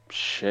decent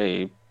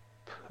shape.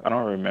 I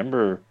don't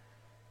remember.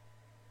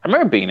 I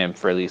remember being in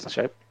fairly decent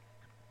shape.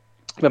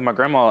 But my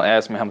grandma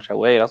asked me how much I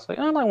weighed. I was like,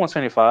 "Oh, like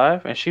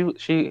 175." And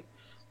she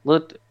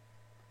looked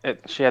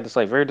at, she had this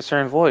like very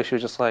discerning voice. She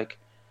was just like,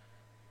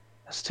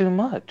 "That's too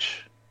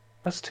much.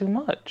 That's too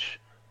much."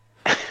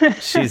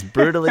 She's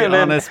brutally And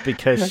then honest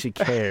because she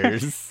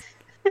cares.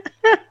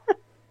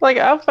 like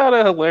I found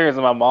it hilarious,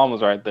 and my mom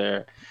was right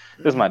there.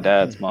 This is my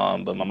dad's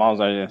mom, but my mom's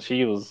right there, and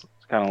she was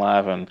kind of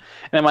laughing.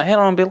 And in my head,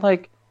 I'm be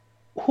like,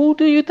 "Who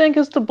do you think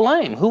is to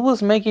blame? Who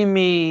was making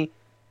me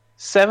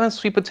 7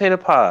 sweet potato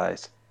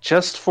pies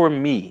just for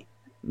me?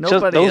 Just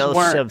Nobody those else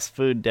weren't shoves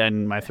food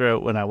down my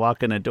throat when I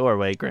walk in a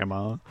doorway,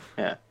 Grandma.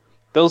 yeah.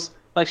 Those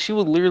like she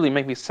would literally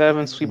make me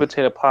 7 sweet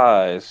potato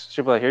pies.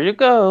 She'd be like, "Here you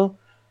go,"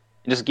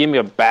 and just give me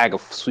a bag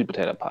of sweet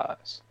potato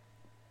pies.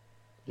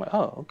 I'm like,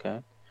 "Oh, okay."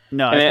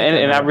 No, And I think I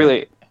and know I why.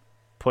 really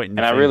Pointing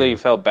the and I really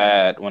finger. felt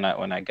bad when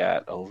I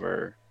got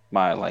over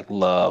my like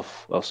love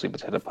of sweet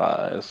potato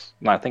pies.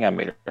 And I think I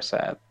made her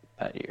sad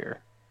that year.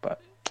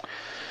 But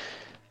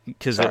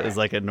Because it sorry. was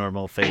like a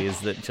normal phase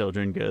that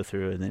children go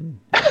through, and then,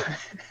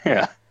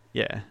 Yeah.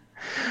 yeah.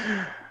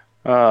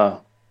 Uh,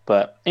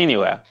 but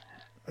anyway,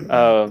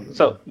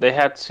 so they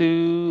had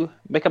to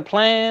make a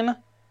plan,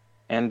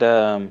 and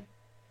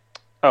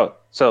oh,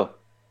 so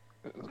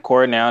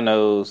Korra now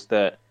knows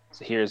that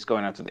Zahir's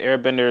going after the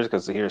Airbenders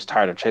because Zahir's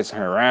tired of chasing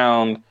her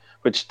around.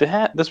 Which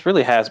this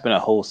really has been a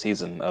whole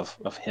season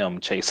of him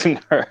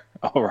chasing her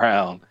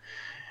around,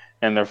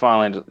 and he's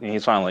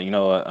finally like, "You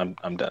know what,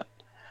 I'm done."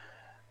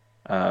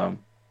 Um,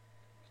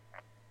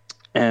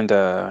 and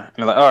they're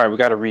like, "All right, we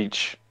got to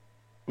reach.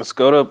 Let's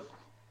go to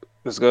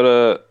let's go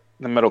to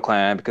the Middle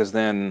Clan because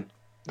then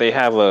they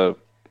have a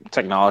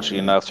technology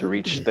enough to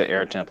reach the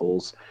air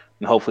temples,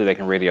 and hopefully they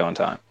can radio in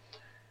time."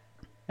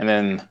 And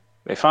then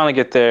they finally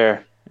get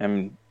there,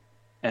 and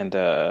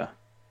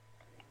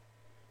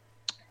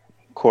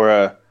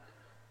Korra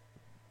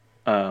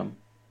um,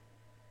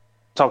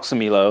 talks to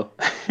Milo,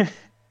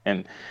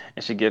 and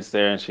and she gets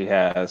there and she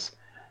has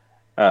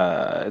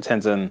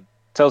Tenzin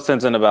tells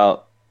Tenzin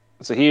about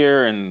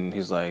Zahir, and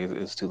he's like,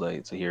 "It's too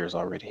late. Zahir is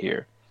already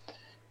here."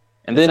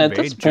 And It's then a at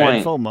very this point,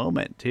 dreadful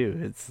moment, too.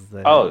 It's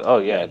oh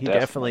yeah, he definitely,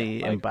 definitely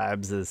like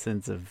imbibes a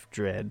sense of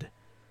dread.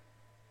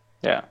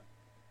 yeah,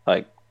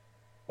 like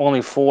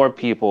only four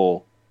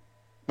people.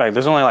 Like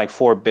there's only like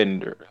four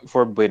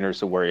benders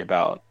to worry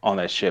about on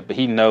that ship, but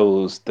he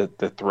knows the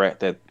threat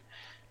that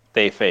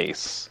they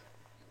face.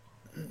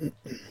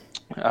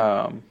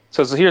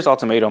 So Zahir's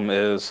ultimatum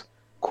is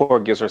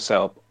Korra gives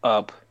herself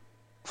up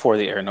for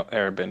the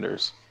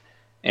airbenders,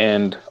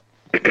 and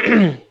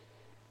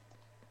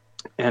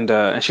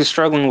and she's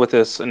struggling with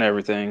this and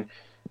everything.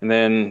 And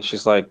then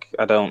she's like,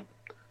 I don't.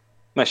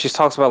 Man, she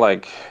talks about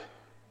like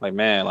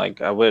man,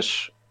 like I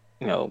wish,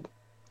 you know,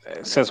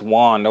 since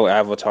Wan, no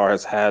Avatar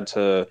has had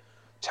to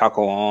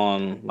tackle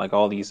on like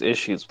all these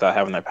issues without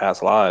having their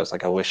past lives.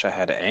 Like I wish I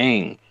had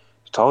Aang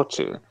to talk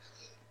to.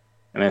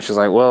 And then she's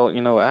like, well,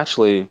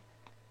 actually,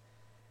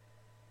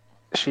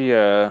 she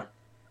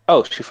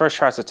she first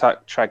tries to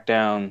track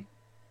down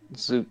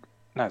Zook,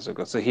 not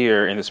Zuko,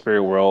 Zahir in the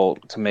spirit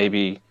world to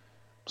maybe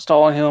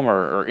stall him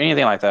or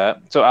anything like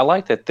that. So I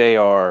like that they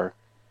are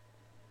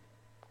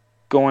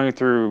going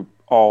through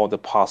all the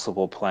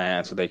possible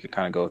plans that they could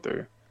kind of go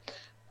through.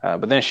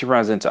 But then she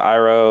runs into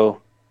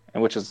Iroh,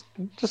 and which is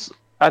just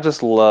I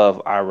just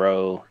love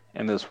Iroh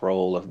in this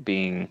role of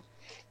being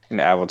an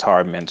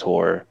Avatar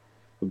mentor,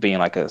 being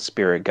like a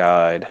spirit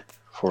guide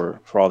for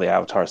all the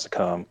avatars to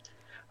come.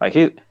 Like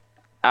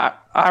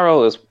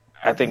Iroh is,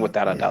 I think,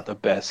 without a doubt, the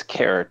best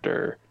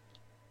character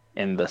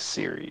in the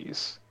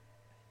series.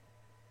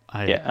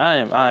 I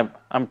Yeah,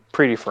 I'm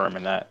pretty firm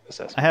in that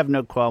assessment. I have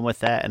no qualm with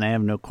that, and I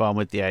have no qualm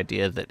with the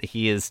idea that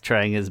he is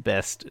trying his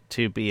best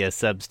to be a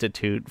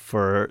substitute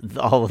for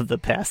all of the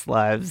past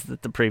lives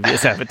that the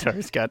previous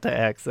avatars got to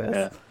access.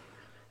 Yeah,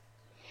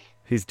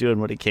 He's doing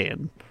what he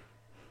can.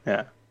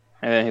 yeah.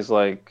 And then he's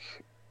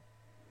like,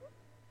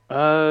 you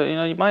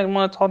might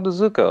want to talk to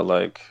Zuko.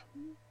 Like,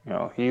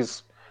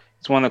 he's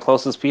one of the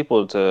closest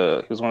people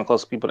to he was one of the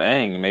closest people to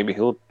Aang. Maybe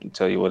he'll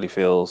tell you what he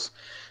feels.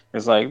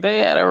 It's like they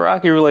had a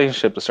rocky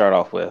relationship to start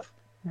off with,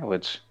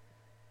 which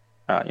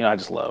I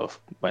just love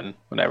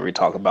whenever we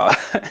talk about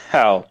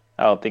how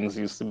things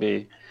used to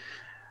be.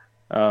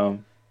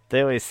 Um,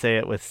 They always say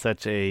it with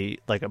such a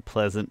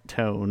pleasant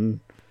tone,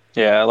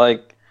 yeah,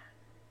 like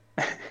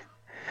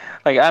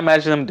I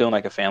imagine them doing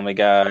like a Family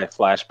Guy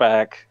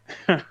flashback,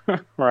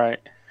 right?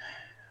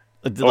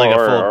 like a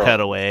full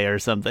cutaway or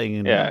something.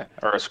 And, Yeah,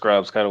 or a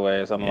Scrubs cutaway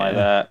or something like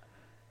that,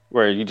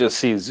 where you just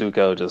see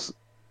Zuko just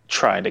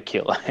trying to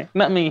kill Aang.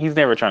 I mean, he's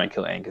never trying to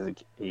kill Aang because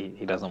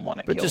he doesn't want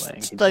to but kill just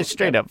Aang. like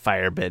straight up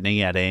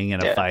firebending at Aang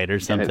in a fight or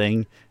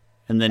something.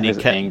 And then his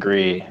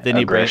angry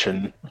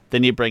aggression.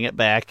 Then you bring it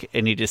back,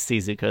 and you just see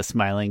Zuko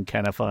smiling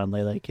kind of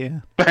fondly, like, yeah,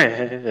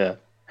 Yeah.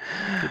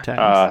 good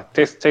times.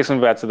 Takes me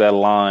back to that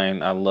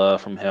line I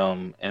love from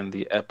him in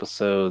the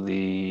episode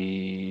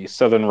The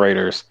Southern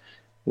Raiders,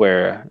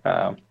 where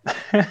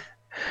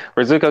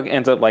where Zuko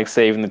ends up like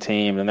saving the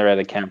team, and they're at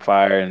a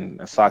campfire, and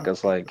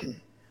Sokka's like,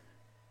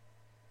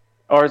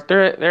 or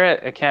they're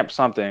at a camp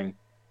something,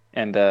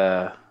 and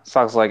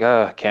Sokka's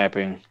like,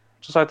 camping,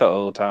 just like the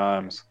old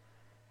times.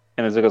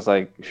 And Zuko's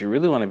like, if you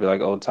really want to be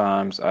like old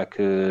times, I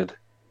could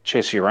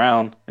chase you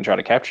around and try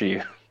to capture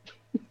you.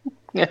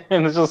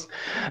 And I just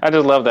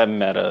love that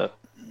meta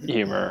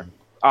humor,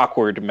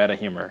 awkward meta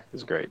humor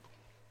is great.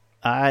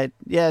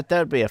 Yeah, that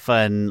would be a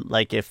fun,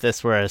 like, if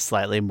this were a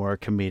slightly more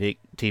comedic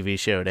TV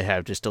show, to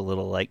have just a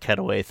little like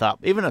cutaway thought,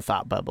 even a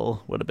thought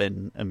bubble would have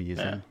been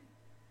amusing.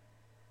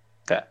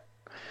 Yeah.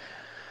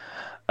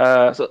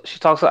 So she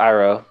talks to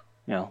Iroh,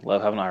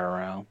 love having Iroh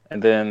around,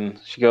 and then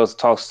she goes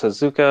talks to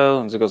Zuko,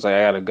 and Zuko's like,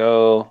 I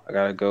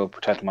gotta go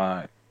protect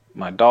my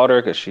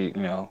daughter because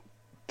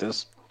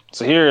this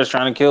Zahir is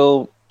trying to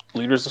kill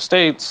leaders of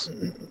states.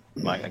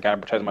 Like, I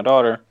gotta protect my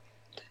daughter.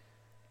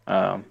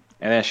 And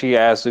then she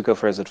asked Zuko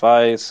for his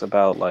advice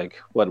about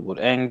like what would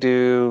Aang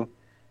do,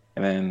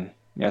 and then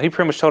he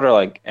pretty much told her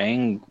like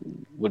Aang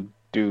would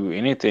do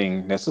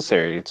anything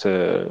necessary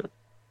to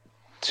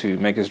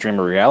make his dream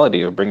a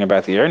reality or bring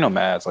back the air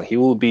nomads. Like he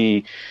will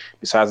be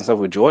beside himself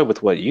with joy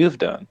with what you've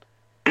done,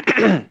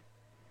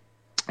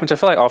 which I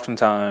feel like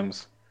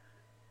oftentimes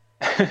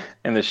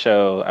in the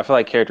show, I feel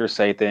like characters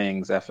say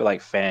things. I feel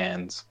like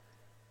fans,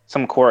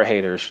 some Korra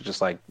haters should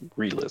just like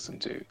re-listen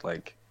to.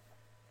 Like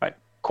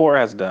Korra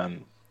has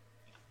done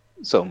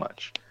so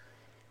much.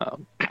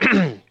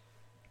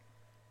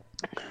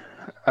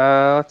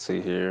 Let's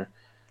see here,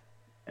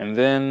 and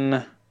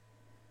then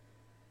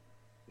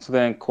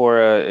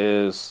Korra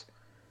is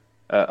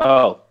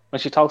when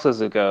she talks to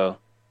Zuko,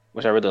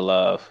 which I really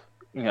love.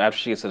 After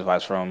she gets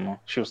advice from him,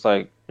 she was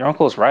like, "Your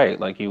uncle is right.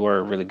 Like you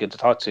were really good to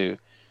talk to."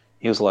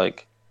 He was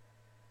like,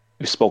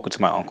 "You've spoken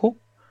to my uncle?"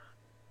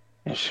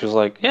 And she was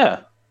like,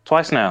 "Yeah,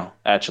 twice now,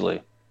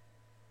 actually."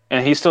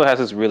 And he still has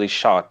this really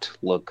shocked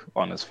look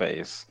on his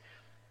face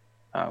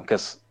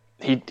because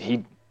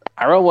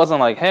Iroh wasn't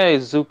like, "Hey,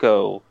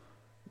 Zuko,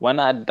 when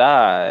I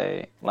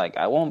die, like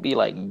I won't be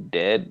like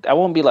dead. I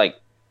won't be like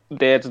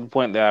dead to the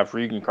point that I've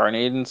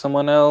reincarnated in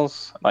someone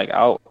else. Like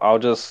I'll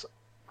just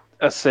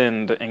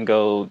ascend and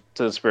go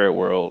to the spirit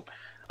world."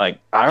 Like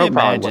I Iroh probably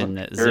imagine wasn't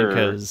that sure.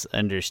 Zuko's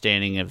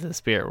understanding of the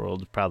spirit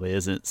world probably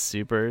isn't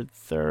super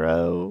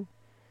thorough.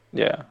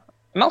 Yeah.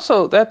 And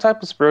also that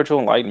type of spiritual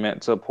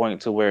enlightenment to a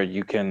point to where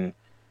you can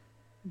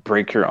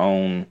break your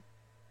own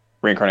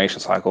reincarnation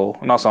cycle.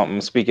 And also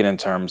I'm speaking in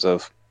terms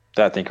of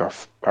that I think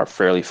are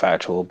fairly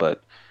factual,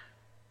 but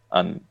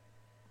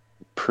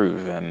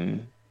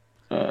proven.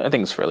 I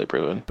think it's fairly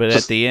proven. But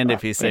at the end,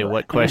 if you say, anyway.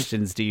 what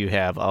questions do you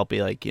have? I'll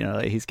be like,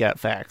 he's got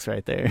facts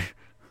right there.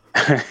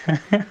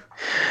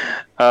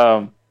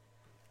 um,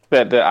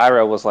 that the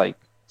Iroh was like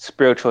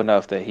spiritual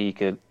enough that he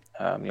could,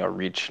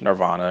 reach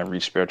nirvana,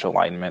 reach spiritual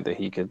enlightenment, that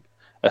he could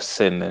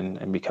ascend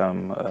and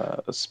become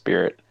a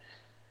spirit.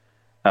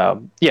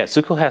 Yeah,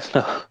 Zuko has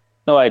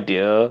no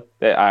idea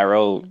that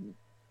Iroh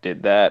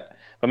did that.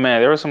 But man,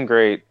 there was some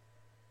great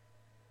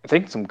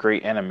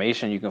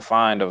animation you can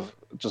find of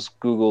just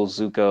Google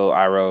Zuko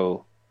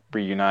Iroh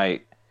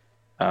reunite.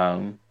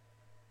 Um,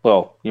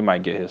 well, you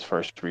might get his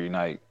first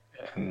reunite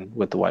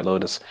with the White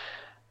Lotus.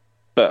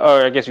 But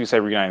or I guess you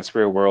say reunite in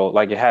Spirit World.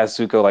 Like it has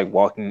Zuko like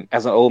walking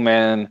as an old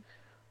man,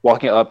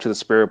 walking up to the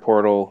Spirit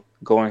Portal,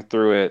 going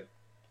through it,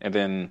 and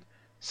then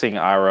seeing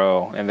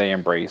Iroh, and they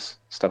embrace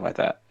stuff like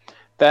that.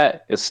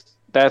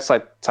 That's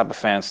like type of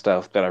fan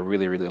stuff that I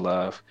really really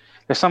love.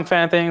 There's some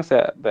fan things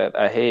that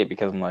I hate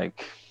because I'm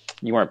like,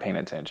 you weren't paying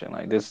attention.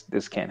 Like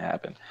this can't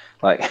happen.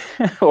 Like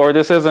or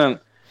this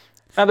isn't.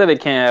 Not that it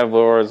can't have,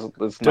 or it's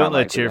not. Don't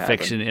let your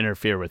fiction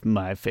interfere with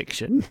my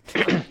fiction.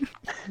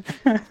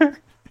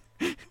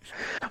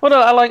 Well,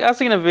 no, I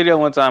seen a video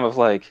one time of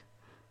like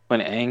when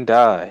Aang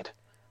died,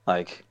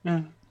 like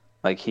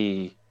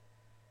he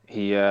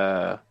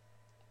or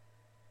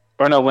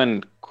no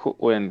when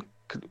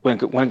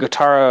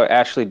Katara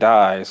actually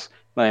dies,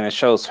 and it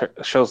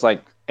shows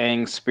like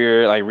Aang's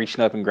spirit like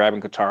reaching up and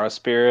grabbing Katara's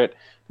spirit.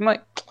 I'm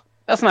like,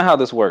 that's not how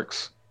this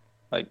works.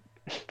 Like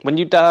when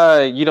you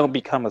die, you don't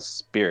become a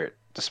spirit.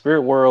 The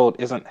spirit world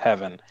isn't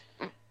heaven.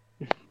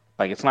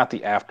 Like it's not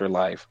the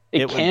afterlife.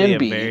 It can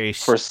be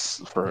for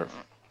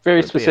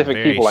very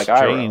specific people like Iroh.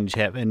 Strange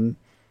heaven.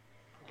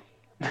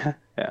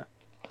 Yeah.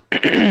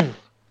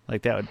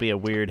 Like that would be a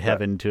weird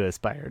heaven to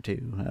aspire to.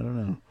 I don't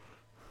know.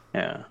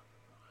 Yeah.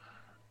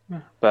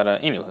 But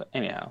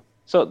anyhow.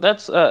 So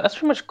that's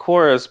pretty much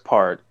Korra's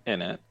part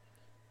in it.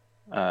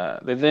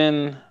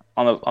 Then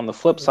on the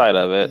flip side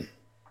of it,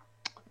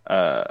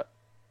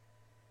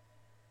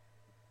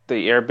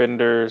 the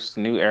Airbenders,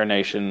 the new Air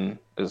Nation,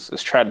 is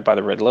trapped by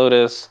the Red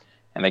Lotus,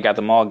 and they got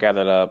them all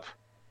gathered up.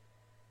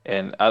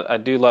 And I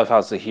do love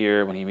how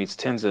Zahir, when he meets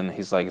Tenzin,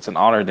 he's like, it's an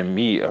honor to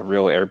meet a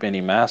real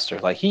airbending master.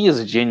 Like, he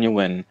is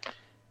genuine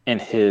in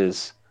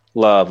his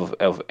love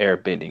of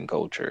airbending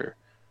culture,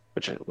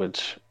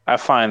 which I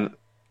find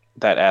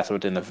that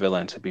aspect in the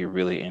villain to be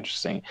really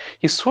interesting.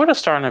 He's sort of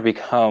starting to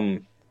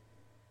become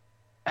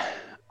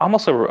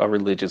almost a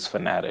religious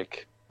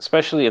fanatic,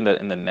 especially in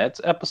the Nets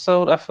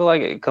episode. I feel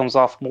like it comes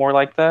off more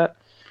like that,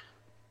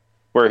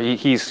 where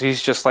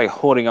he's just like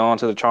holding on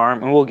to the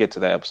charm, and we'll get to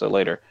that episode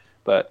later.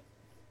 But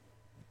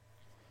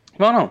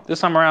no, this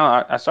time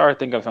around, I started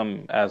thinking of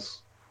him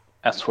as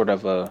sort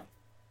of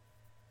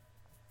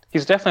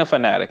he's definitely a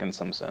fanatic in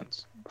some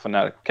sense,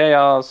 fanatic of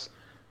chaos.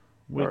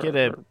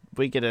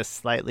 We get a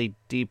slightly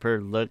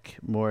deeper look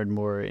more and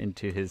more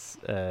into his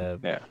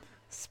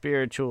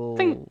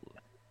spiritual,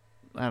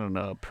 I don't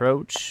know,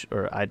 approach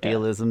or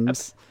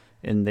idealisms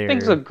in there. I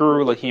think he's a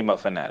Guru Lahima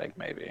fanatic,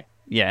 maybe.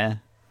 Yeah,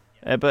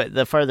 but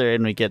the farther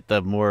in we get,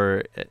 the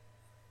more.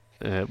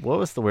 What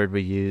was the word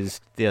we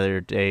used the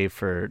other day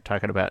for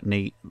talking about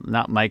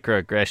not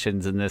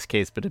microaggressions in this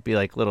case, but it'd be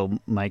like little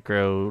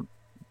micro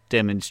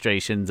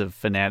demonstrations of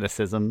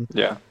fanaticism.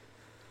 Yeah.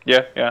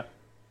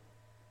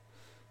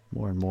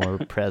 More and more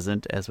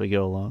present as we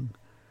go along.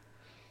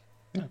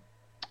 Yeah.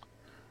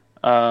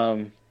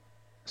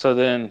 So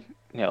then,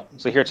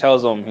 Zahir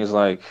tells him, he's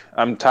like,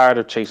 I'm tired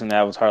of chasing the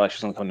Avatar, like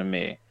she's gonna come to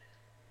me.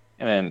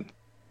 And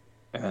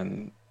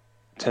then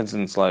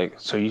Tenzin's like,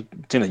 so you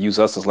didn't use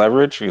us as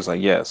leverage? He's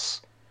like,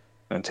 yes.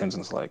 And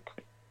Tenzin's like,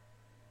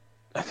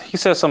 he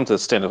says something to the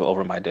extent of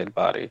over my dead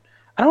body.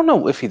 I don't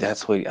know if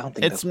that's what I don't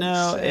think that's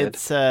what he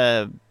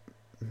said.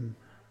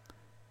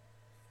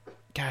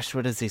 Gosh,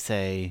 what does he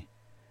say?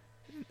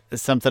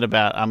 Something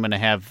about I'm going to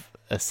have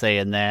a say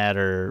in that,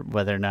 or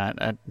whether or not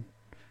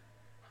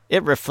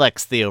it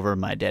reflects the over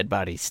my dead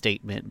body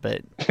statement,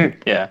 but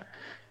yeah.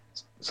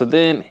 So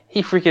then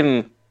he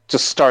freaking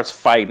just starts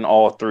fighting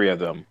all three of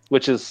them,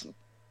 which is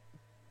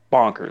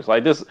bonkers.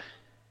 Like this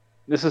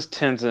is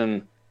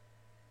Tenzin.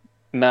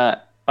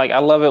 Not like, I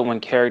love it when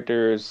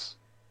characters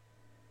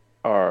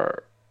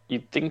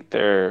you think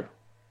they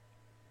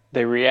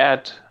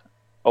react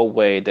a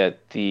way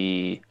that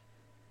the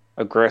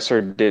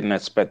aggressor didn't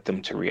expect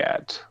them to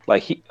react.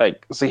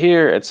 Like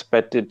Zahir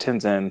expected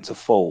Tenzin to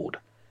fold,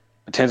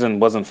 but Tenzin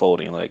wasn't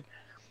folding. Like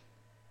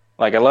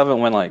I love it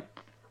when like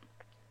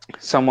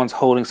someone's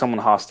holding someone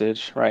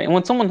hostage, right? And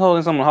when someone's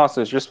holding someone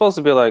hostage, you're supposed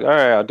to be like, all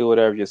right, I'll do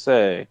whatever you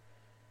say.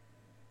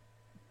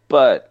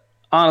 But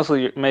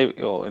honestly, maybe,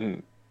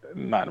 and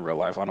not in real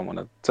life. I don't want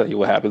to tell you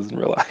what happens in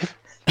real life,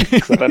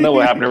 because I don't know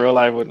what happened in real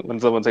life when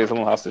someone takes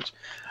someone hostage.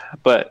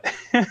 But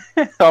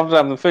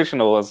oftentimes in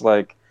fictional, it's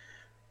like,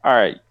 all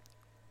right,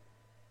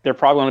 they're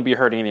probably going to be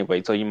hurt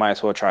anyway, so you might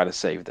as well try to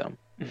save them.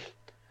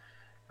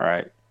 All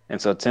right.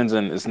 And so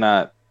Tenzin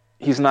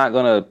he's not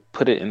going to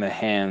put it in the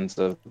hands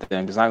of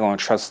them. He's not going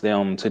to trust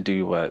them to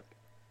do what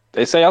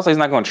they say also he's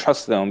not going to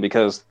trust them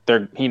because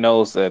he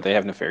knows that they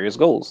have nefarious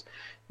goals.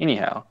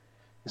 Anyhow,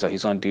 so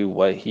he's going to do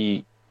what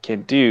he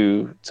can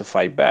do to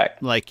fight back.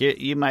 Like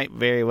you might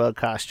very well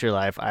cost your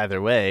life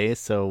either way,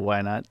 so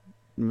why not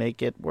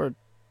make it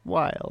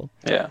worthwhile?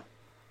 Yeah.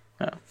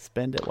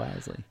 Spend it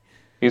wisely.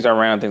 These are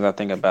random things I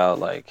think about.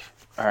 Like,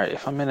 all right,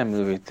 if I'm in a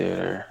movie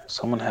theater,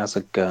 someone has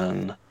a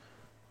gun.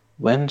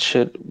 When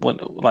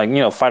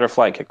fight or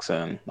flight kicks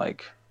in.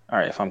 Like, all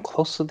right, if I'm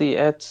close to the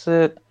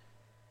exit,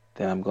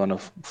 then I'm going to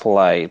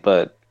flight.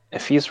 But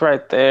if he's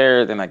right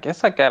there, then I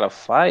guess I gotta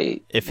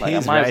fight. If like,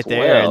 he's right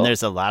there and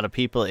there's a lot of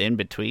people in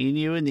between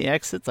you and the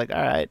exits, like,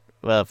 all right,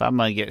 well, if I'm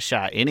gonna get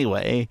shot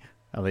anyway,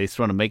 I at least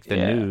want to make the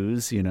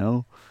news, you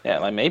know? Yeah,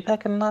 like maybe I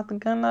can knock the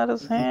gun out of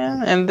his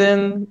hand, and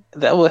then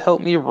that will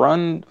help me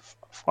run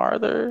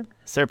farther.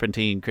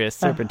 Serpentine, Chris,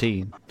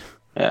 serpentine.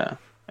 Yeah.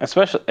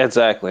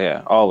 Exactly,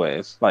 yeah,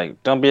 always.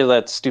 Like, don't be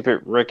that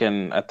stupid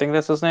Rickon, I think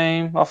that's his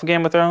name, off of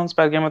Game of Thrones,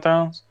 bad Game of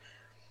Thrones.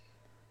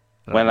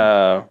 When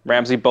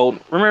Ramsay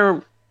Bolton,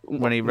 remember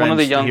when he one of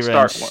the young he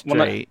runs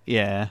straight,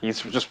 yeah.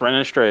 He's just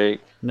running straight.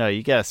 No,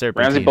 you got a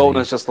serpentine. Ramsay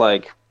Bolton is just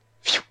like...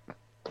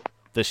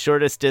 The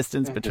shortest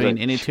distance between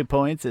any 2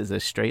 points is a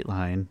straight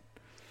line.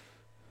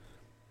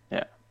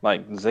 Yeah,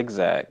 like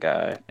zigzag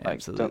guy.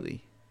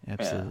 Absolutely,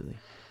 absolutely. Yeah.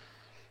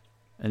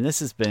 And this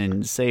has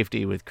been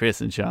Safety with Chris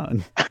and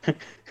Sean.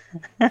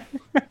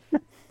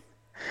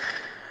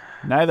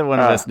 Neither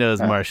one of us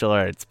knows martial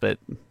arts, but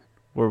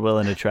we're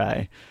willing to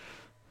try.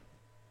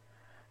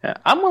 Yeah,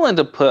 I'm willing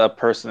to put a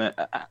person in.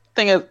 I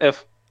think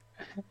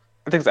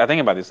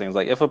about these things.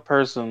 Like, if there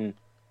was some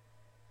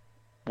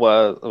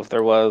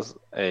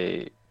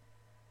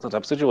type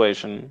of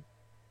situation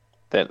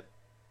that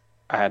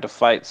I had to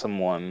fight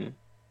someone,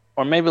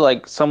 or maybe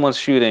like someone's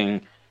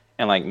shooting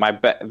and like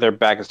their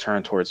back is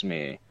turned towards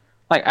me.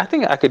 Like, I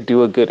think I could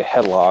do a good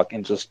headlock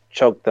and just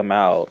choke them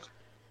out.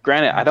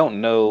 Granted, I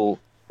don't know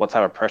what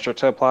type of pressure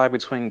to apply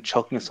between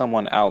choking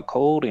someone out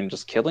cold and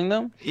just killing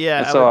them.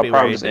 Yeah, and so I'll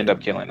probably just end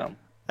up killing them.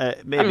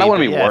 Maybe, I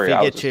wouldn't be worried.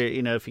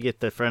 If you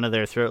get the front of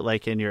their throat,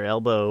 like in your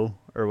elbow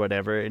or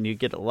whatever, and you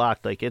get it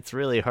locked, like it's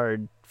really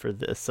hard for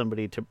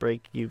somebody to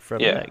break you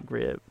from that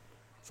grip.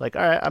 It's like,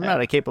 all right, I'm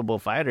not a capable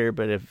fighter,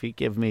 but if you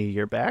give me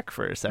your back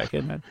for a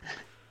second,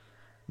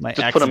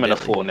 just put them in a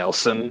full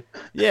Nelson.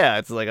 Yeah,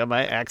 it's like I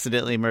might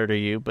accidentally murder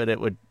you, but it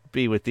would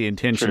be with the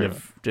intention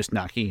of just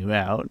knocking you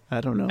out.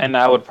 I don't know. And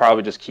I would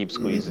probably just keep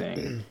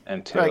squeezing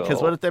until. Right,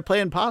 because what if they're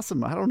playing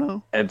possum? I don't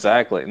know.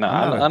 Exactly. No,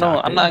 I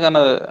don't. I'm not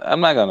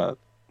gonna.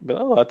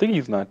 Oh, I think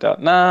he's knocked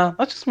out. Nah,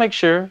 let's just make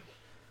sure.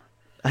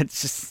 I'm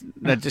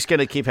just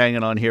gonna keep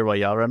hanging on here while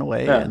y'all run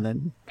away, and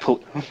then.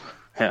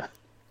 Yeah.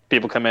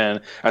 People come in.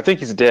 I think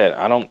he's dead.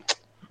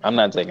 I'm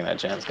not taking that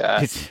chance,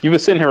 guy. You've been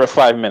sitting here for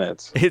 5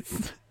 minutes.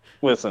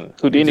 Listen,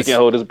 Houdini can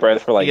hold his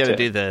breath for like 10.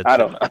 You gotta do I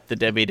don't know. The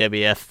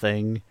WWF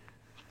thing.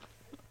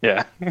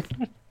 Yeah.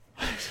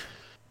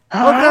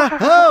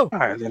 Oh! All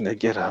right, then they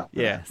get up.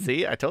 Yeah,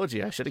 see? I told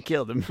you. I should have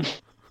killed him.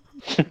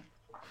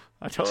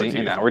 I told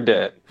you. Now we're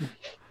dead.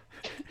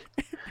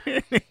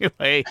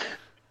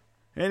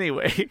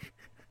 Anyway.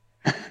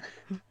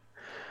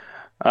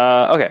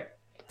 Okay.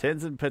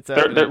 Tenzin puts out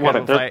an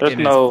incredible fight,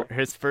 and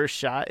his first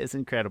shot is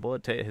incredible.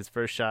 His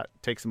first shot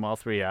takes them all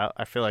three out.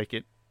 I feel like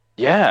it.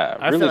 Yeah,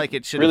 I feel like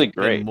it should have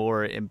been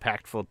more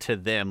impactful to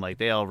them. Like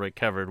they all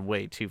recovered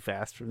way too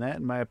fast from that,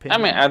 in my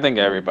opinion. I mean, I think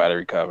everybody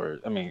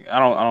recovered. I mean, I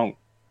don't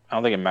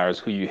think it matters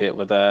who you hit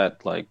with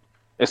that. Like,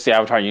 it's the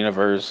Avatar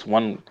universe.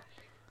 One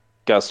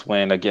gust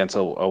wind against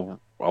a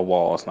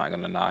wall is not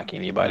going to knock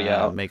anybody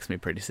out. It makes me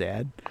pretty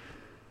sad.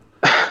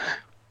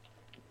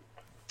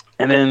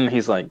 And then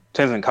he's like,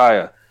 Tenzin,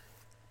 Kaya,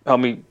 help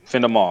me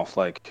fend them off.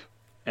 Like,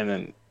 and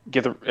then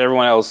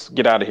everyone else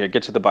get out of here.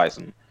 Get to the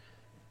bison.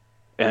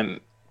 And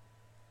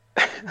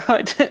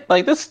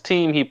like this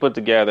team he put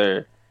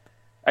together,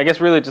 I guess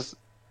really just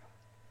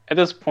at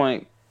this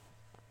point,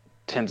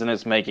 Tenzin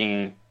is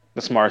making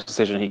the smartest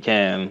decision he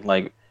can.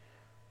 Like,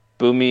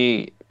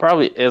 Bumi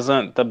probably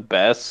isn't the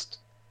best,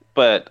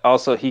 but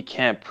also he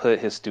can't put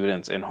his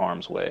students in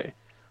harm's way.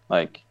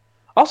 Like,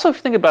 also if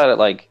you think about it,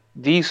 like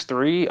these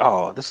three,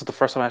 this is the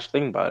first time I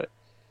actually think about it.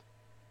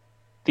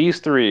 These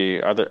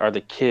three are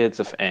the kids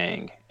of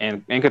Aang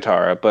and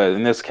Katara, but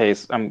in this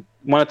case, I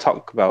want to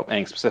talk about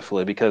Aang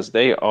specifically because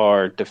they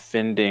are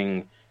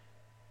defending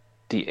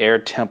the Air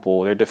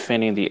Temple. They're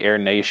defending the Air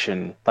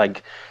Nation.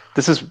 Like,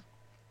 this is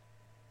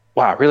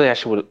really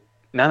actually would.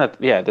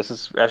 This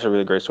is actually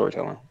really great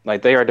storytelling.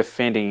 Like, they are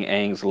defending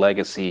Aang's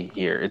legacy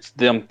here. It's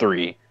them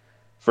three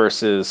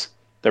versus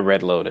the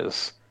Red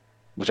Lotus,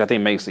 which I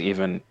think makes it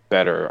even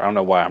better. I don't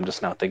know why I'm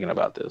just now thinking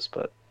about this,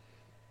 but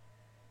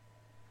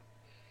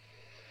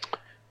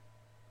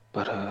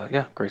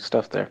yeah, great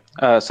stuff there.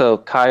 So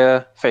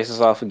Kaya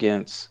faces off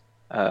against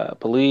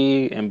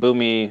Pali, and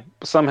Bumi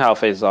somehow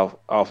faces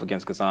off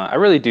against Kazan. I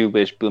really do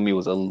wish Bumi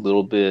was a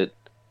little bit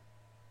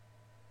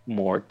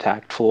more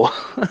tactful.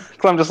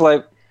 Because I'm just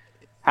like,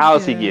 how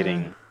is he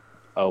getting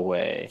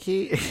away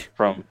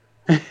from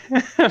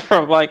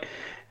like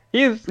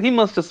he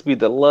must just be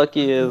the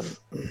luckiest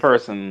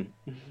person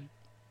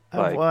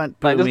I want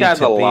this Boomy guy's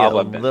to a be a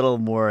lava bender. little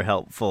more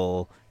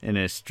helpful in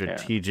a Yeah.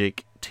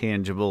 strategic,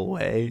 tangible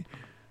way.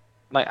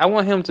 Like I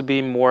want him to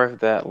be more of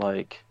that.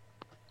 Like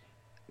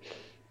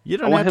You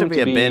I don't want have to him be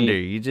to a bender. be,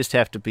 You just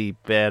have to be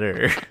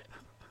better.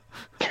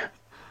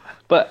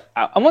 but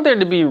I want there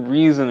to be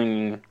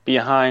reasoning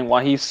behind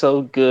why he's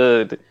so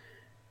good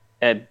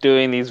at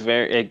doing these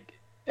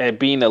at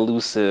being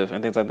elusive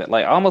and things like that.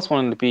 Like I almost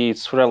want him to be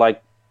sort of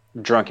like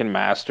Drunken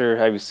Master.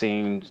 Have you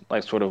seen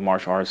like sort of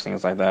martial arts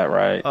things like that,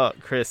 right? Oh,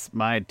 Chris,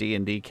 my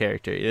D&D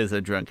character is a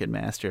drunken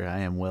master. I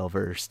am well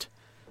versed.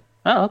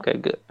 Oh, okay,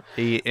 good.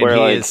 He Where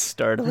is like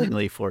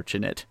startlingly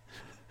fortunate.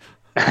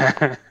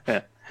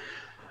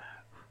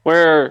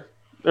 where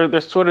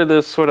there's sort of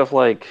this sort of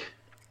like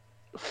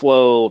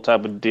flow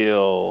type of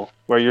deal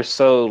where you're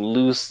so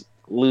loose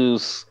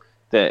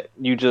that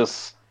you're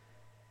just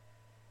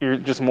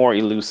more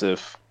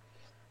elusive.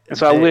 And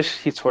so I That wish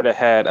he sort of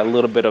had a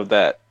little bit of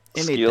that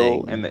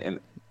skill anything, and they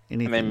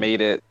anything.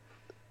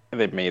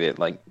 made it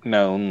like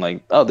known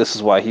like, oh, this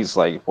is why he's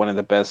like one of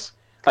the best.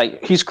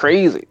 Like he's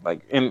crazy.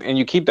 Like and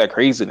you keep that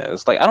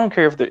craziness. Like I don't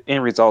care if the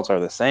end results are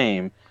the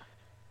same.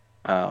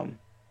 Um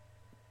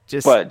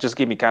Just but just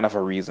give me kind of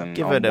a reason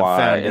give on it a why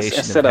foundation of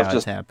instead of how it's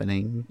just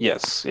happening.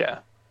 yes, yeah.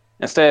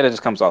 Instead it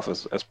just comes off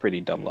as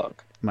pretty dumb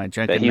luck. My That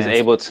drunken he's master.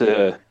 able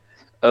to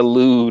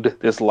elude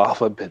this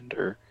lava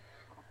bender.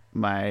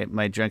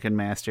 My drunken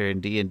master in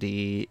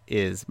D&D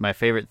is my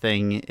favorite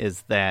thing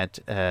is that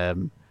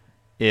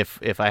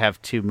if I have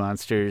two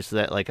monsters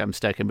that like I'm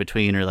stuck in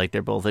between or like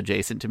they're both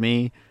adjacent to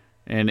me,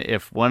 and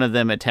if one of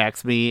them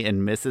attacks me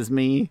and misses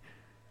me,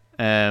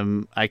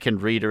 I can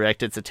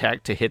redirect its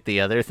attack to hit the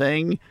other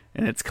thing,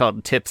 and it's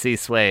called tipsy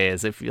sway.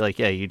 As if you like,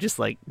 yeah, you just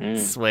like Mm.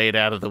 sway it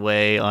out of the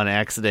way on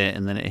accident,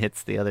 and then it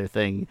hits the other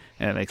thing,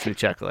 and it makes me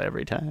chuckle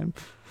every time.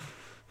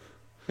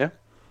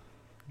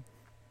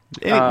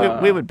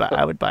 Yeah. We would buy.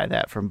 I would buy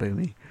that from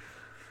Boomy.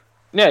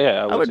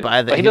 Yeah, I would too.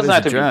 buy that But he doesn't was a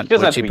have to be. He drunk,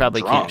 doesn't have which to he be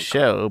probably can't drunk.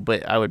 show,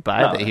 but I would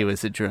buy No, that he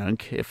was a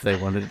drunk if they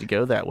wanted to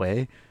go that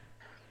way.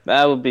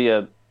 that would be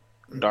a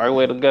dark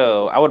way to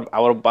go. I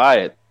would buy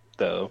it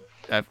though.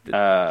 It would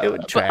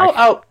But track.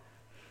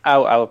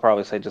 I would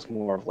probably say just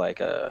more of like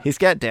a He's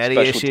got daddy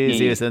special issues. He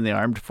tea. was in the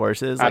armed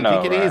forces. I Like he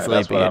know, could right?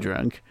 easily be a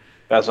drunk.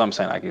 That's what I'm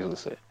saying. I can easily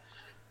say.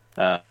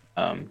 Uh,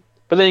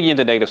 but then you get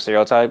into negative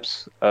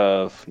stereotypes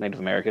of Native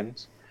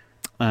Americans.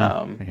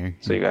 So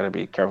you got to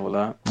be careful with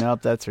that.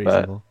 Nope, that's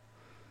reasonable.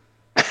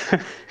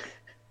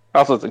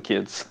 Also, the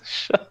kids.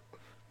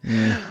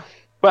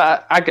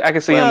 But I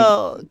can see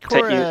him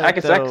taking. Cora, I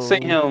can see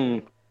though,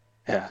 him.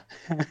 Yeah,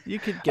 you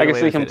could I get can away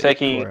see with him it at Cora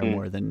taking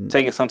more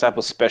than. some type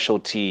of special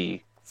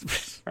tea.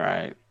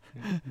 Right,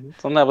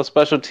 some type of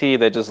special tea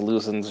that just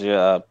loosens you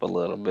up a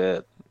little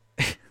bit.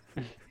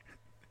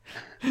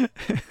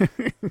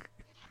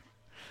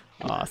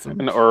 Awesome.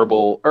 An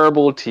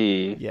herbal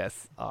tea.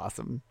 Yes,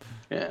 awesome.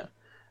 Yeah,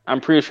 I'm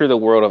pretty sure the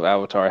world of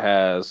Avatar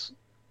has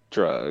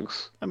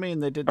drugs. I mean,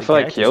 they did I the feel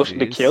like cactus Kyoshi.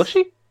 Did juice.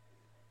 Kyoshi?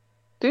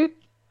 Dude.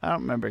 I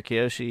don't remember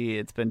Kyoshi.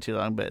 It's been too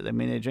long, but I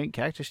mean, they drink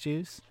cactus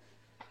juice.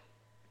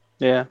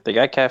 Yeah, they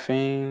got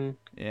caffeine.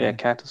 Yeah.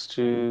 Cactus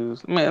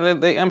juice. I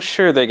mean, I'm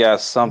sure they got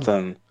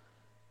something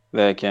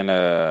that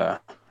can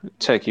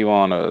take you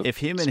on a If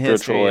human spiritual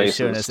history has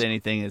shown oasis. us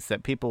anything, it's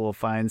that people will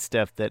find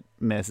stuff that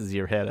messes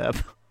your head up,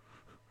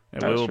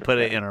 and we That's will true, put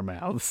it yeah. in our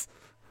mouths.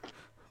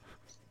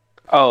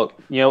 Oh,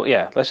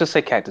 yeah. Let's just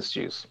say cactus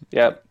juice.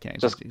 Yep.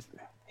 Cactus Just juice.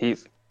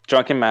 he's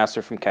drunken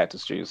master from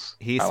cactus juice.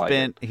 He I like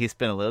it.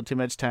 spent a little too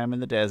much time in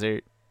the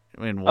desert.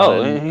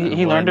 Oh,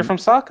 he learned it from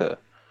Sokka.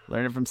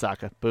 Learned it from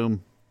Sokka.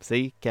 Boom.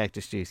 See,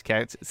 cactus juice.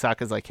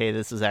 Sokka's like, hey,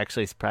 this is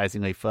actually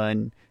surprisingly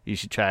fun. You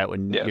should try it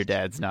when Yes. your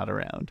dad's not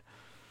around.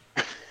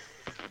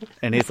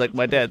 And he's like,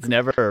 my dad's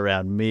never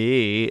around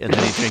me. And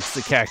then he drinks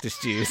the cactus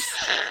juice.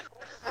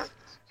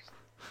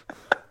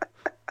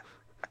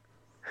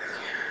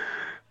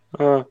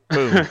 Boom.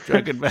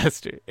 Drunken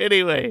master.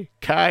 Anyway,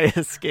 Kai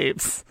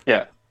escapes.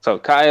 Yeah. So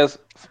Kaya's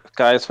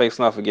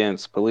facing off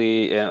against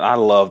Pali, and I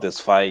love this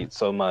fight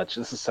so much.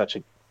 This is such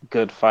a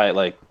good fight.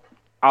 Like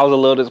I was a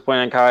little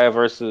disappointed in Kaya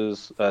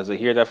versus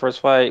Zahir that first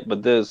fight,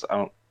 but this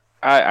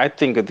I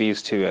think of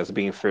these two as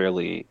being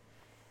fairly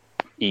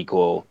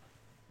equal.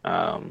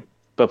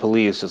 But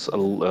Pali is just a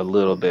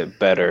little bit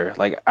better.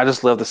 Like I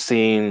just love the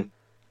scene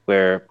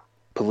where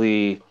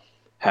Pali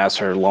has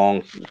her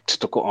long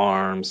tentacle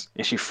arms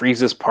and she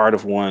freezes part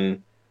of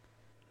one,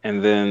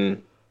 and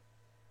then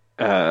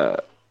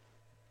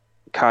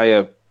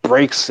Kaya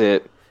breaks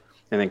it,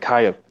 and then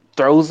Kaya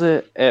throws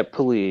it at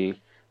Pali,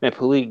 and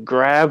Pali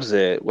grabs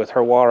it with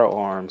her water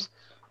arms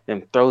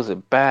and throws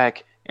it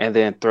back, and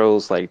then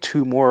throws like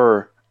two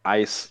more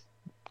ice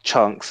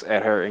chunks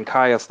at her, and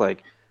Kaya's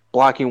like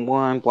blocking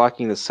one,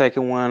 blocking the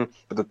second one,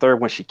 but the third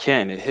one she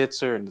can't. It hits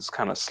her, and it's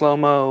kind of slow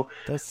mo.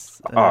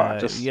 That's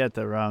Just you got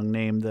the wrong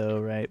name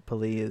though, right?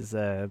 Pali is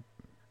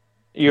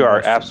you are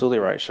combustion- absolutely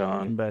right,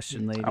 Sean.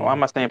 combustion lady. Why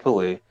am I saying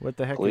Pali? What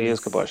the heck Pali is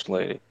is combustion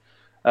lady.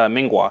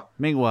 Minghua.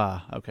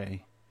 Minghua?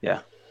 Okay.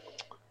 Yeah.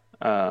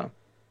 Pali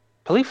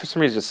believe for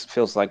some reason it just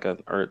feels like a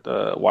Earth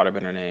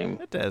waterbender name,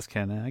 It does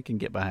kind of. I can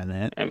get behind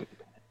that.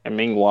 and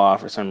Ming Hua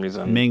for some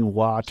reason. Ming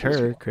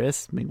Water,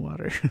 Chris. Ming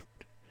Water.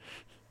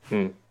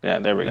 Yeah,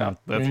 there we go.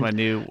 That's my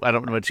new. I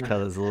don't know what you call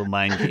those little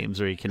mind games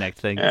where you connect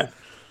things. Yeah.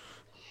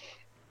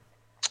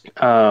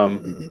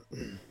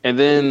 And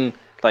then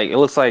like it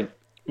looks like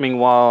Ming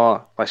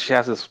Hua, like she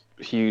has this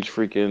huge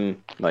freaking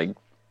like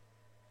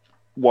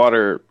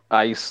water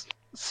ice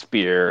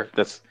spear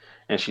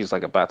and she's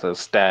like about to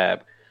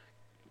stab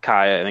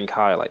Kaya, and then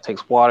Kaya like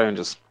takes water and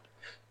just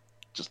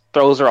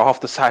throws her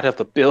off the side of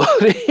the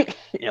building.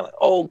 You're like,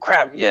 oh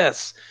crap,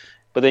 yes.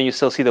 But then you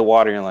still see the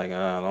water, and you're like,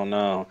 oh, I don't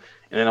know.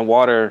 And then the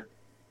water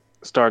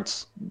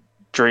starts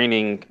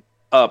draining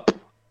up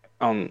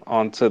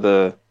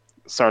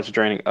starts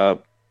draining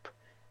up,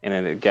 and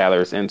then it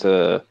gathers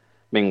into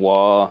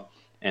Minghua,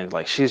 and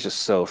like she's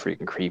just so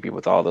freaking creepy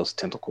with all those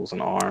tentacles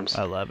and arms.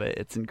 I love it.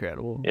 It's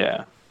incredible.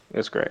 Yeah,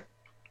 it's great.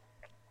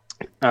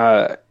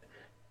 I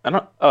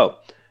don't. Oh,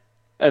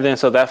 and then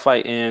so that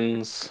fight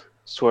ends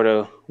sort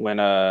of when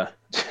Kaya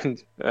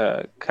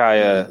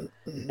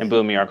and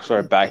Boomy are sort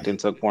of backed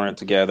into a corner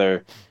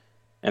together,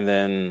 and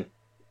then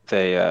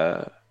they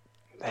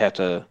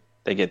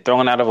they get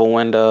thrown out of a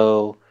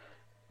window,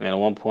 and at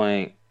one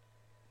point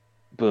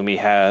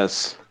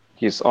Boomy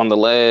he's on the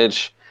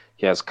ledge,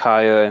 he has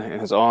Kaya in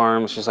his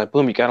arms, she's like,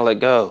 Boom, you gotta let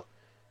go.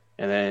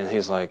 And then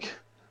he's like,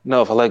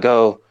 no, if I let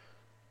go,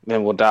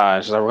 then we'll die.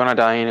 She's like, we're gonna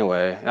die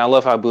anyway. And I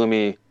love how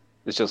Boomy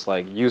is just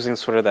like using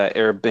sort of that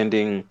air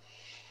bending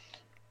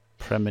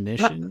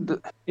premonition.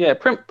 I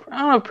don't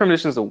know if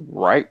premonition is the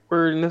right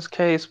word in this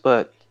case,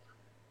 but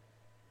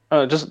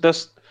just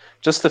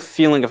the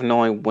feeling of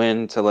knowing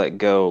when to let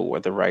go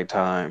at the right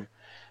time.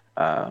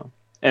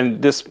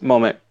 And this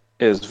moment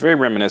is very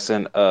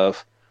reminiscent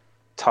of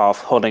Toph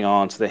holding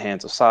on to the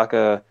hands of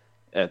Sokka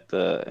in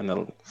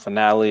the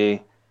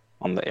finale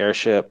on the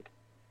airship.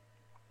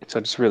 So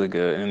it's really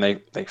good, and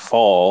they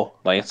fall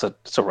like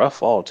it's a rough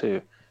fall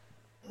too.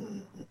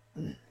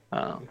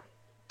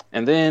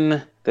 And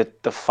then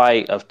the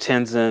fight of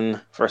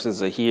Tenzin versus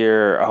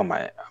Zahir. Oh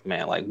my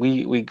man! Like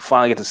we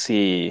finally get to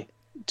see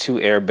two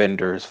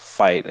airbenders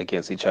fight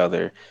against each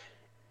other,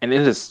 and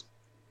it is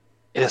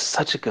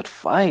such a good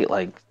fight.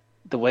 Like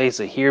the way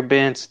Zahir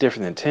bends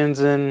different than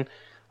Tenzin.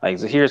 Like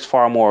Zahir is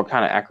far more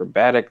kind of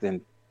acrobatic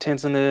than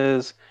Tenzin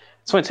is.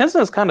 So when Tenzin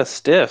is kind of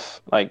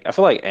stiff, like I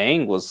feel like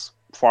Aang was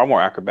far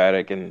more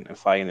acrobatic and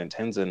fighting than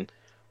Tenzin.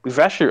 I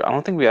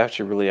don't think we've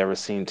actually really ever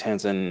seen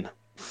Tenzin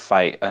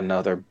fight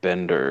another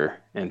bender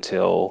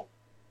until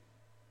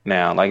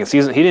now. Like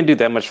he didn't do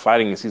that much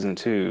fighting in season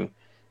 2.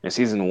 In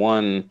season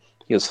 1,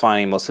 he was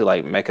fighting mostly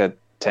like mecha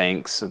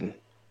tanks and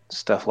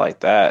stuff like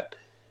that.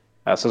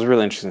 So it's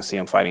really interesting to see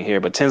him fighting here.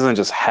 But Tenzin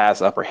just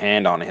has upper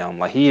hand on him.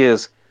 Like he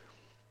is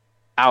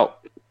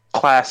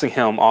outclassing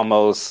him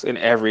almost in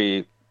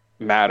every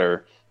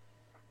matter.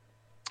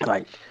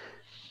 Like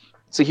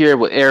Zahir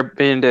would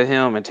airbend at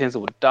him, and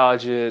Tenzin would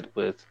dodge it.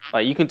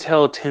 You can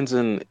tell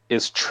Tenzin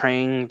is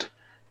trained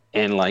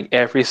in like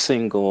every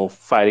single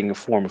fighting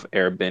form of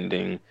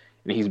airbending,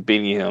 and he's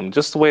beating him.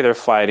 Just the way they're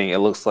fighting, it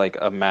looks like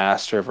a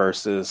master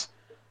versus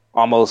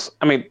almost.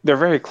 I mean, they're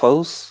very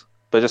close,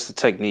 but just the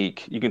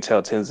technique, you can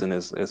tell Tenzin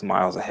is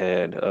miles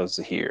ahead of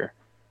Zahir.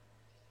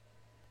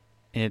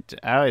 I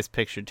always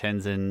pictured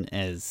Tenzin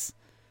as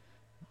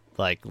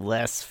like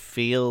less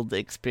field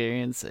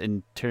experience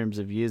in terms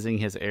of using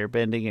his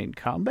airbending in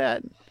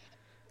combat.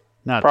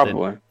 Not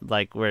probably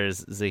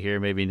whereas Zahir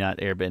maybe not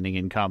airbending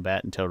in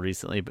combat until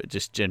recently, but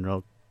just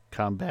general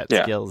combat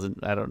skills, and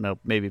I don't know,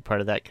 maybe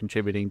part of that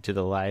contributing to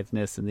the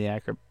litheness and the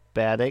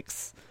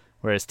acrobatics.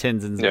 Whereas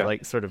Tenzin's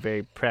like sort of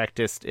very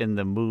practiced in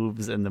the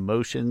moves and the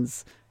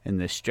motions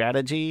and the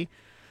strategy,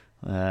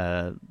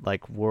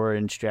 like war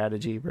in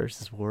strategy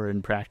versus war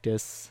in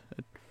practice.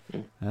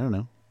 I don't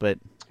know, but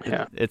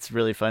it's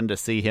really fun to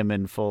see him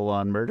in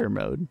full-on murder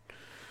mode.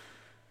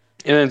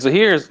 And then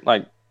Zahir's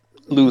like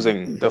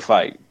losing the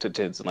fight to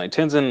Tenzin. Like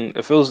Tenzin,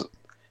 if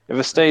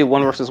it stayed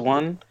 1 versus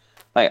 1,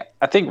 like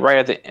I think right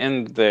at the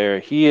end there,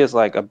 he is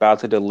like about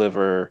to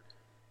deliver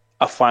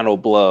a final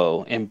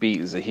blow and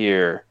beat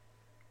Zahir.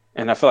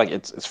 And I feel like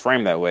it's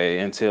framed that way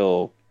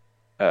until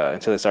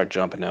they start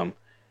jumping him.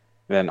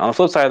 And then on the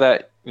flip side of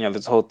that,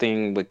 this whole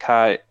thing with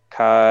Kai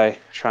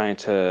trying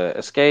to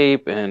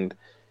escape and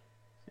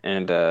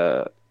trying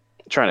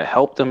to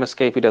help them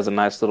escape. He does a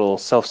nice little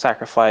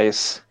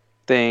self-sacrifice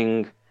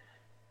thing,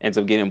 ends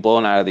up getting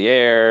blown out of the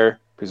air,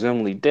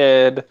 presumably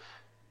dead.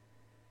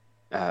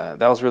 That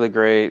was really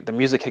great. The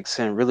music kicks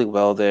in really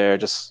well there.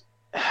 Just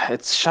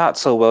it's shot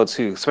so well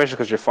too, especially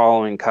because you're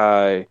following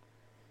Kai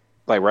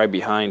like right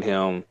behind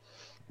him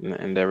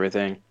and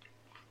everything.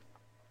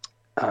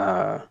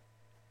 And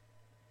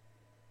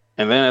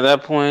then at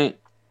that point,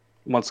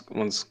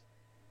 once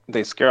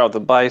they scare out the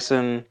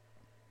bison,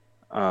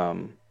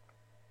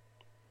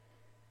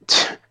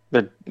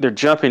 they're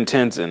jumping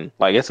Tenzin.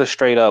 Like it's a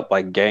straight up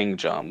like gang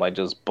jump, like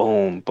just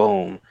boom,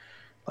 boom,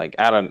 like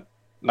out of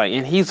like,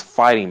 and he's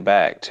fighting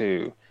back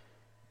too.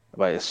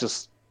 But it's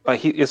just like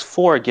he is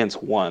 4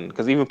 against 1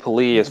 because even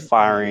Pali is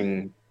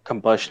firing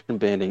combustion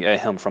bending at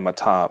him from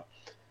atop.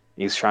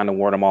 He's trying to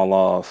ward them all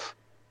off.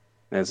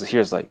 And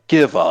Zahir's like,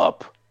 give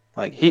up.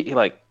 Like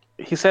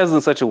he says it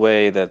in such a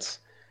way that's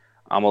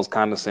almost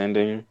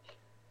condescending.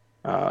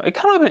 It kind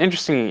of would have been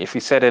interesting if he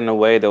said it in a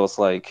way that was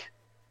like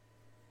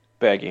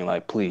begging,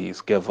 like,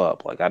 please give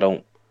up. Like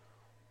I'm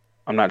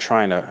not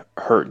trying to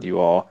hurt you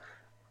all.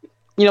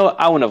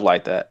 I wouldn't have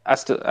liked that.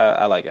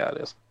 I like how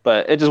it is,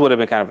 but it just would have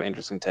been kind of an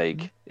interesting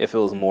take if it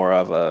was more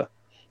of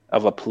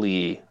a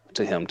plea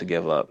to him to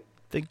give up.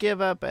 The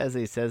give up, as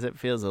he says it,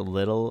 feels a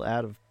little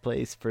out of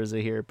place for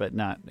Zahir, but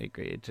not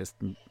agree. Just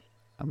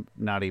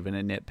not even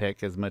a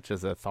nitpick as much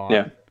as a thought.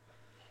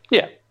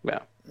 Yeah.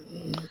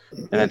 And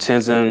then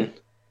Tenzin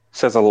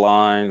says a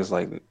line is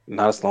like,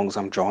 "Not as long as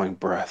I'm drawing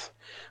breath,"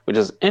 which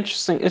is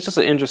interesting. It's just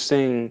an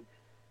interesting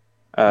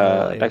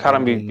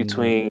dichotomy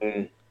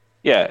between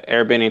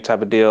airbending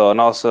type of deal,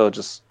 and also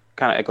just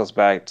kind of echoes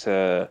back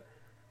to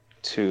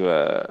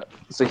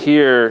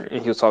Zahir,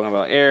 and he was talking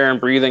about air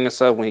and breathing and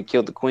stuff when he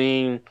killed the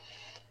queen.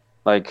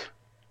 Like,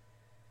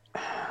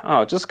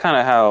 just kind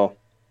of how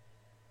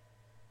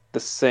the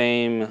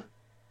same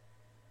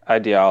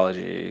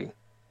ideology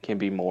can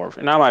be morphed.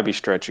 And I might be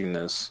stretching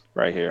this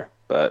right here,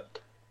 but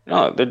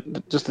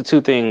just the two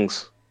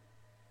things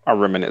are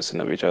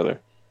reminiscent of each other.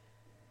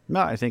 No,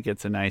 I think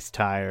it's a nice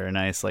tie or a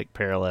nice like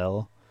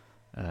parallel,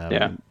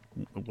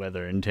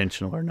 whether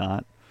intentional or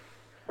not.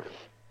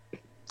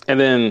 And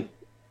then,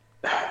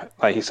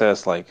 like he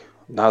says, like,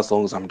 not as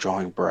long as I'm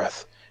drawing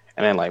breath,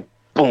 and then like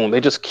boom,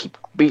 they just keep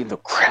beating the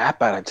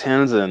crap out of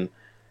Tenzin.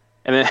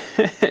 And then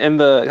in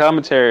the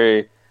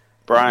commentary,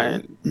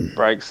 Brian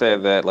Bright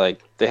said that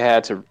like they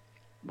had to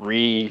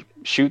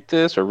reshoot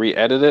this or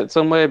re-edit it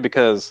some way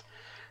because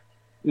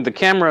the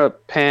camera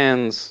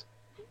pans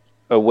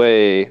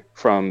away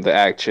from the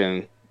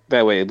action.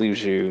 That way it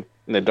leaves you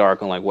in the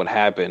dark on like what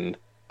happened.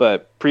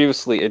 But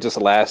previously it just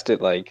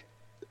lasted like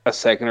a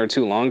second or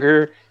two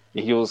longer.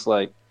 And he was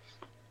like,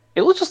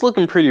 it was just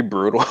looking pretty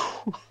brutal.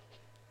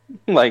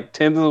 Like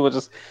Tenzin would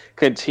just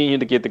continue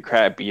to get the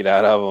crap beat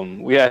out of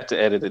him. We had to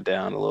edit it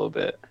down a little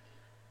bit.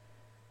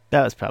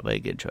 That was probably a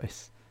good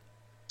choice.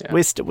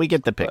 Yeah. We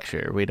get the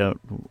picture. We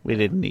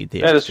didn't need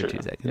the extra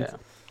 2 seconds. Yeah.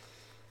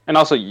 And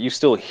also you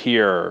still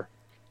hear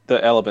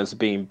the elements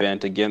being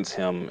bent against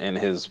him in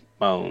his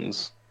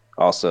moans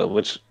also,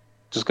 which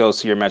just goes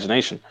to your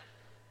imagination.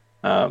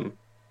 And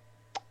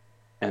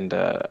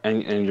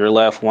you're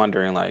left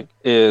wondering like,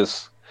 did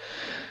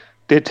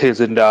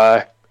Tenzin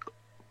die?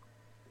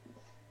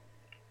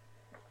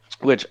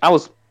 Which I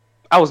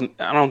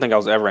don't think I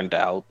was ever in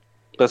doubt,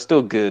 but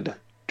still good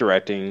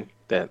directing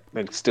that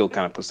still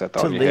kind of puts that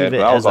thought in your head. To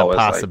leave it but as a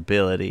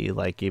possibility,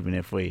 like even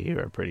if we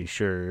are pretty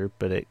sure,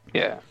 but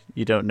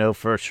you don't know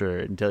for sure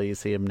until you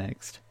see him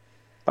next.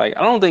 Like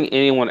I don't think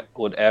any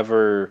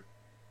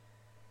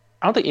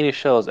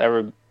show has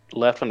ever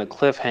left on a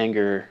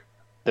cliffhanger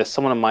that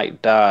someone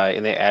might die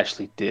and they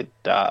actually did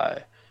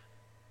die.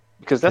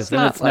 Because that's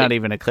not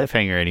even a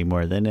cliffhanger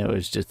anymore. Then it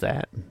was just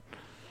that.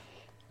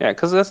 Yeah,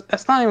 because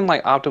that's not even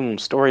like optimum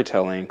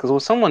storytelling. Because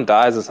when someone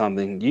dies or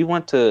something, you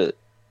want to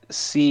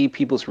see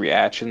people's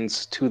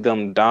reactions to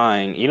them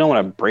dying. You don't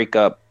want to break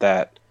up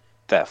that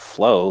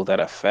flow,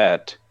 that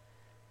effect.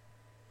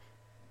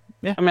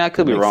 Yeah, I mean, I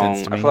could be wrong.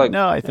 I feel like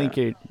I think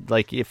you're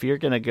like if you're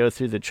gonna go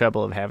through the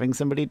trouble of having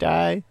somebody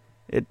die,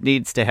 it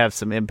needs to have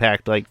some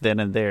impact like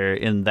then and there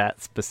in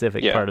that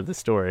specific part of the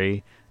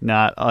story,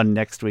 not on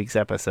next week's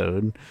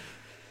episode.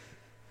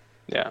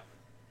 Yeah.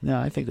 No,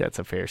 I think that's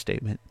a fair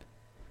statement.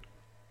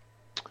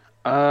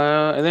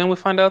 And then we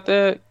find out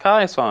that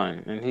Kai is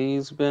fine, and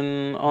he's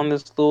been on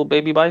this little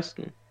baby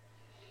bison.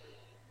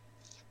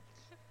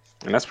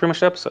 And that's pretty much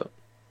the episode.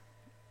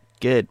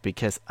 Good,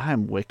 because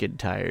I'm wicked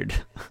tired.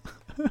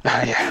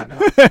 Yeah,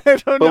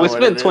 but we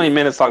spent 20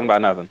 minutes talking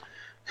about nothing.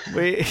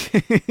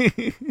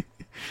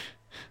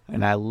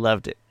 And I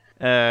loved it.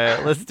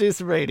 Let's do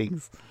some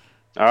ratings.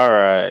 All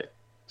right.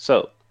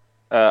 So,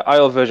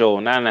 audiovisual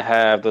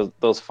 9.5.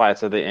 Those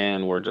fights at the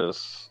end were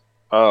just,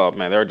 oh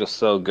man, they were just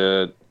so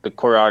good. The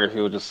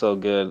choreography was just so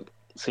good.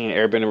 Seeing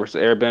Airbender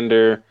versus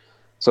Airbender,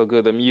 so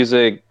good. The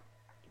music,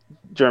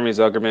 Jeremy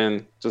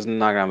Zuckerman, just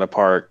knocking out of the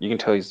park. You can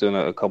tell he's doing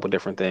a couple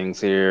different things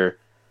here.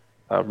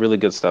 Really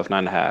good stuff.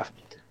 9.5.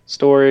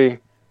 Story,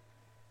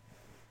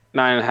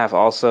 9.5.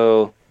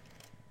 Also,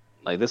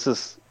 like this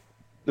is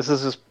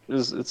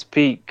it's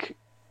peak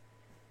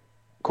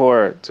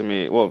core to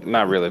me. Well,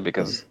 not really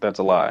because that's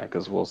a lie.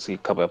 Because we'll see a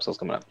couple episodes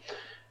coming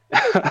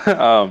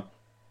up.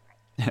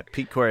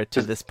 Peak core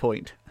to this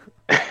point.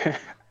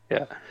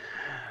 Yeah.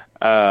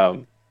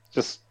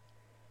 Just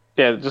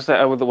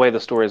with the way the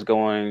story is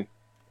going,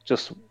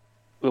 just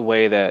the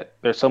way that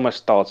there's so much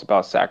thoughts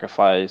about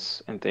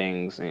sacrifice and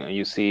things.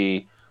 You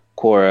see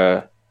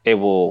Korra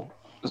able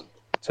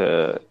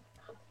to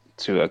come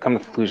to the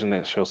conclusion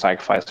that she'll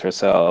sacrifice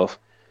herself,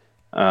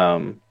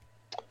 and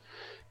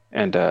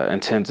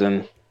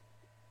Tenzin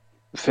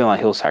feeling like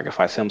he'll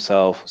sacrifice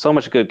himself. So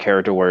much good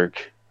character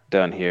work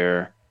done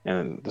here,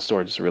 and the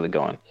story just really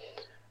going.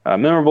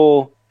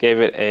 Memorable. Gave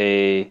it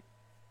a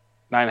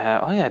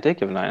 9.5. Oh yeah, I did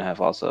give it 9.5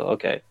 also.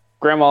 Okay.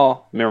 Grandma,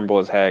 memorable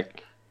as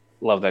heck.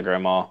 Love that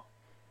grandma.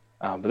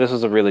 But this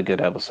was a really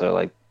good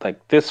episode.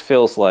 Like this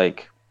feels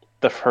like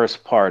the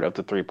first part of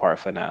the 3-part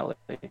finale.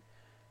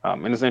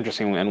 And it's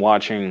interesting in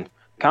watching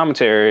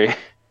commentary.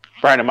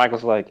 Brian and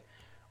Michael's like,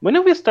 when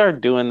did we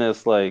start doing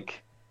this like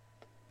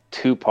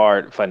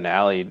 2-part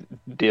finale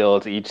deal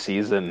to each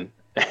season,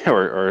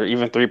 or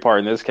even 3-part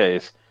in this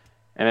case?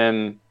 And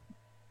then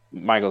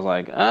Michael's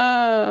like,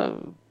 I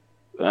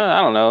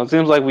don't know. It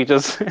seems like we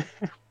just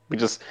we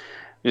just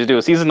do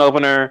a season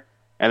opener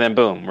and then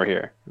boom, we're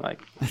here.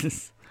 Like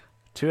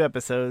 2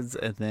 episodes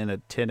and then a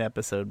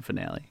 10-episode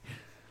finale.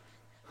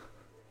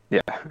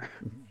 Yeah.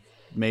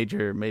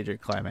 Major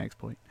climax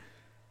point.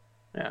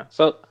 Yeah.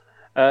 So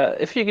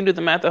if you can do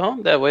the math at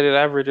home, that weighted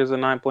average is a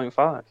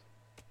 9.5.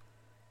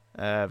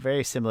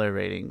 Very similar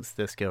ratings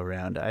this go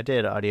round. I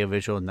did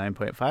audiovisual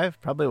 9.5,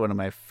 probably one of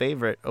my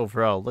favorite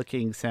overall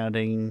looking,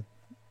 sounding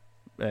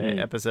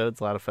episodes.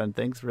 A lot of fun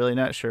things. Really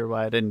not sure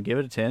why I didn't give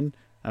it a 10.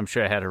 I'm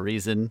sure I had a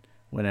reason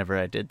whenever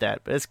I did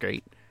that, but it's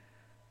great.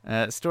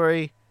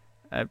 Story,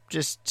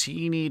 just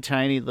teeny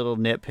tiny little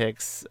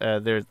nitpicks.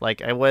 There's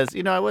like I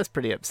was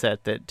pretty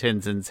upset that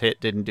Tenzin's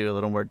hit didn't do a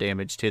little more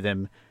damage to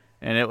them,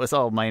 and it was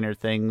all minor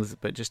things,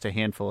 but just a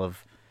handful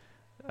of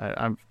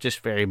I'm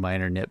just very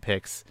minor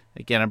nitpicks.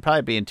 Again, I'm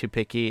probably being too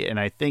picky, and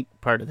I think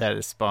part of that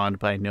is spawned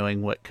by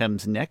knowing what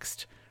comes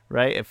next.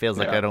 Right? It feels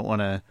like I don't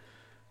want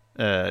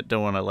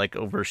to like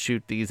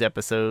overshoot these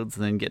episodes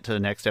and then get to the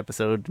next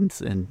episode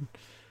and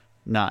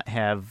not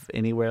have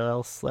anywhere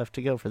else left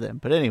to go for them.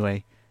 But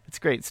anyway, it's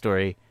a great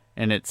story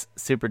and it's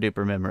super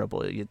duper memorable.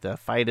 The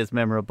fight is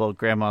memorable.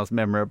 Grandma's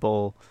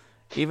memorable.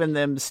 Even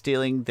them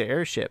stealing the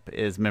airship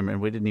is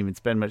memorable. We didn't even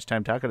spend much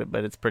time talking about it,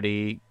 but it's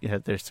pretty.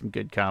 There's some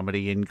good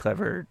comedy and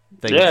clever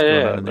things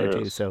going on in there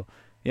too. So,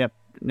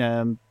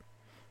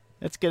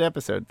 it's a good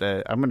episode.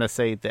 I'm gonna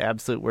say the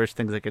absolute worst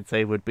things I could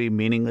say would be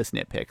meaningless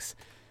nitpicks.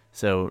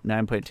 So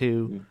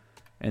 9.2,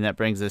 and that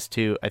brings us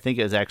to, I think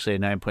it was actually a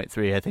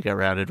 9.3. I think I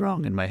rounded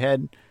wrong in my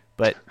head,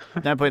 but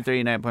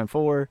 9.3,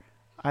 9.4.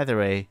 Either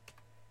way,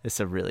 it's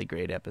a really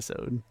great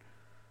episode.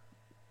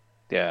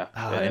 Yeah.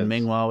 And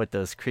Ming-Hua with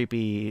those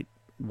creepy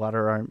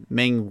water arm.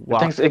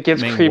 It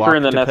gets creepier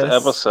in the next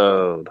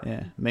episode.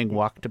 Yeah,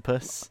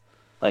 Ming-Octopus.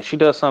 Like she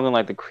does something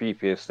like the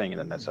creepiest thing in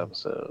the next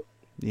episode.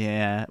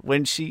 Yeah,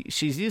 when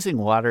she's using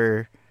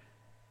water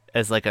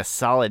as like a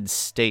solid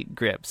state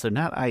grip, so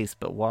not ice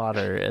but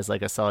water as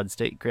like a solid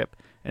state grip.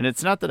 And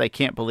it's not that I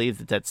can't believe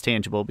that that's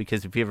tangible,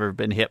 because if you've ever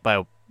been hit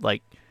by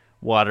like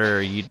water,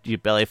 or you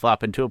belly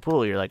flop into a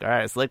pool, you're like, all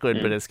right, it's liquid,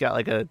 but it's got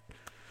like a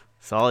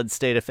solid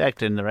state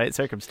effect in the right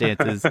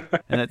circumstances.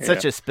 And it's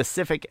such a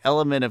specific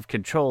element of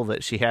control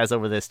that she has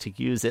over this to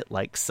use it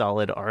like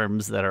solid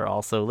arms that are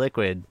also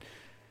liquid.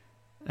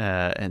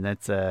 And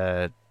that's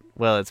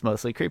it's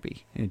mostly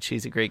creepy, and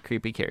she's a great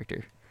creepy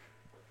character.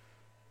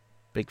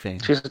 Big fan.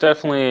 She's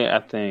definitely, I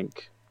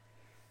think,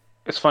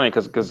 it's funny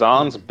because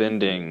Gazan's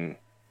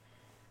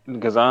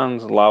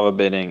lava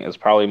bending is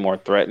probably more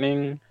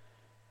threatening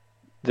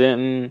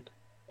than,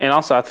 and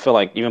also I feel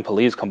like even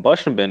Poli's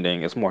combustion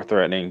bending is more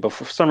threatening. But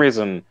for some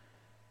reason,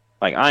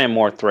 like I am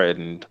more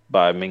threatened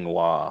by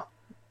Ming-Hua,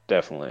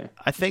 definitely.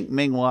 I think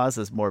Ming-Hua's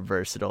is more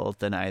versatile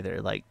than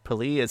either. Like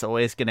Poli is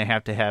always going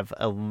to have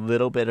a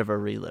little bit of a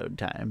reload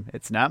time.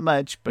 It's not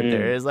much, but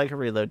there is like a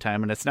reload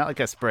time, and it's not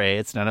like a spray.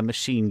 It's not a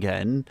machine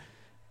gun.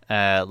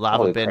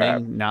 Lava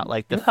bending, not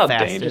like the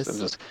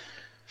fastest.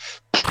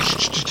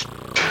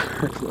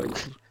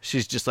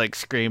 She's just like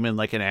screaming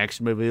like an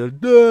action movie.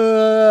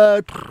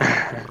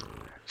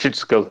 She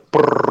just goes.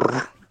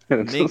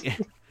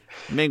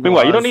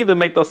 Meanwhile, you don't need to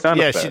make those sound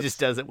effects. Yeah, she just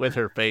does it with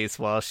her face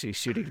while she's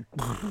shooting.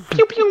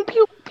 Pew, pew,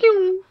 pew,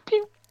 pew,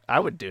 pew. I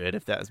would do it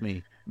if that was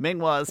me.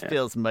 Ming-Hua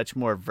feels much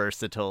more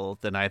versatile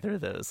than either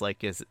of those.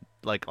 Like is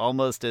like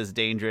almost as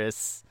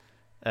dangerous,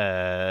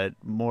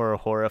 more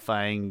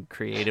horrifying,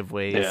 creative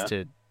ways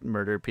to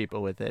murder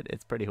people with it.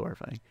 It's pretty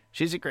horrifying.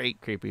 She's a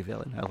great creepy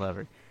villain. I love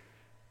her.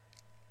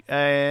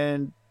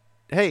 And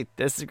hey,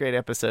 this is a great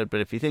episode. But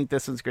if you think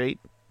this one's great,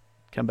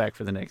 come back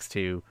for the next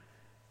two.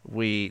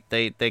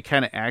 They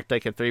kind of act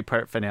like a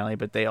 3-part finale,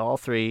 but they all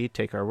three,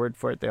 take our word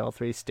for it, they all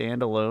three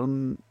stand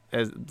alone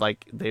as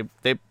like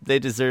they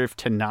deserve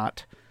to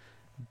not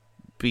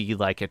be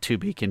like a to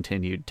be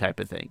continued type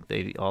of thing.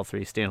 They all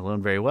three stand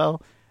alone very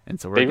well, and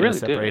so we're going to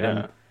separate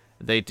them.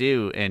 They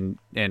do, and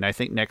I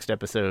think next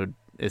episode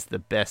is the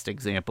best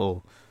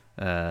example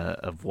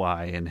of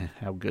why and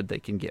how good they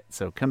can get.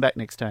 So come back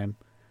next time.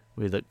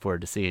 We look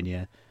forward to seeing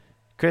you.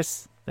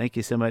 Chris, thank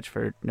you so much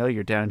for... No,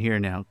 you're down here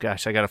now.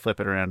 Gosh, I got to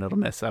flip it around. It'll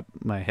mess up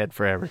my head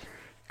forever.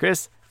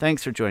 Chris,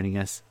 thanks for joining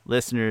us.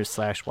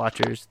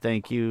 Listeners/watchers,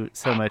 thank you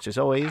so much as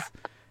always.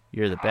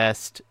 You're the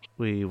best.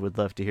 We would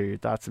love to hear your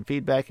thoughts and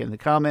feedback in the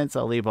comments.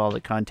 I'll leave all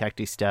the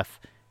contacty stuff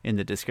in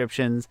the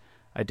descriptions.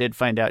 I did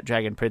find out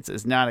Dragon Prince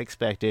is not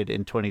expected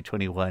in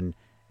 2021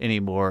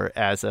 anymore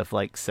as of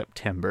like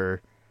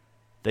September.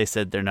 They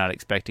said they're not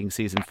expecting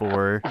season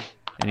 4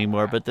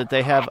 anymore, but that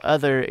they have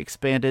other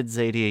expanded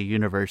Zadia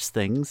universe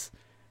things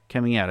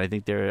coming out. I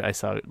think I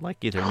saw like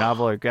either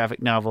novel or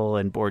graphic novel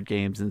and board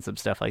games and some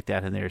stuff like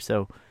that in there.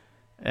 So,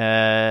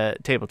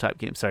 tabletop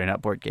games. Sorry,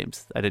 not board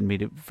games. I didn't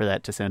mean for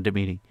that to sound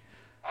demeaning.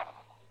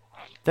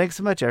 Thanks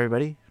so much,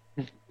 everybody.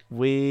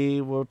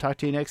 We will talk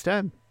to you next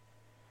time.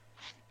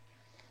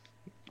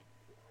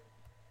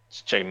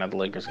 Just checking out the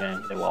Lakers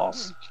game. They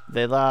lost.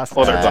 They lost.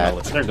 Well,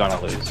 they're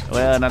gonna lose.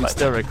 Well, and I'm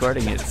still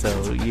recording it,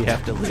 so you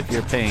have to live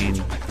your pain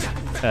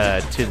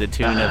to the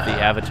tune of the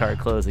Avatar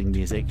closing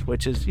music,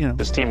 which is,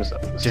 This team's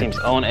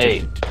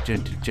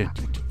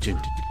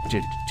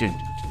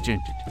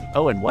 0-8.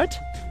 Oh, and what?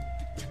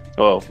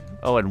 Oh,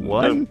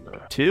 0-1?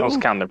 2? I was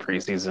counting the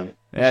preseason.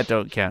 That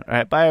don't count. All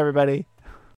right, bye, everybody.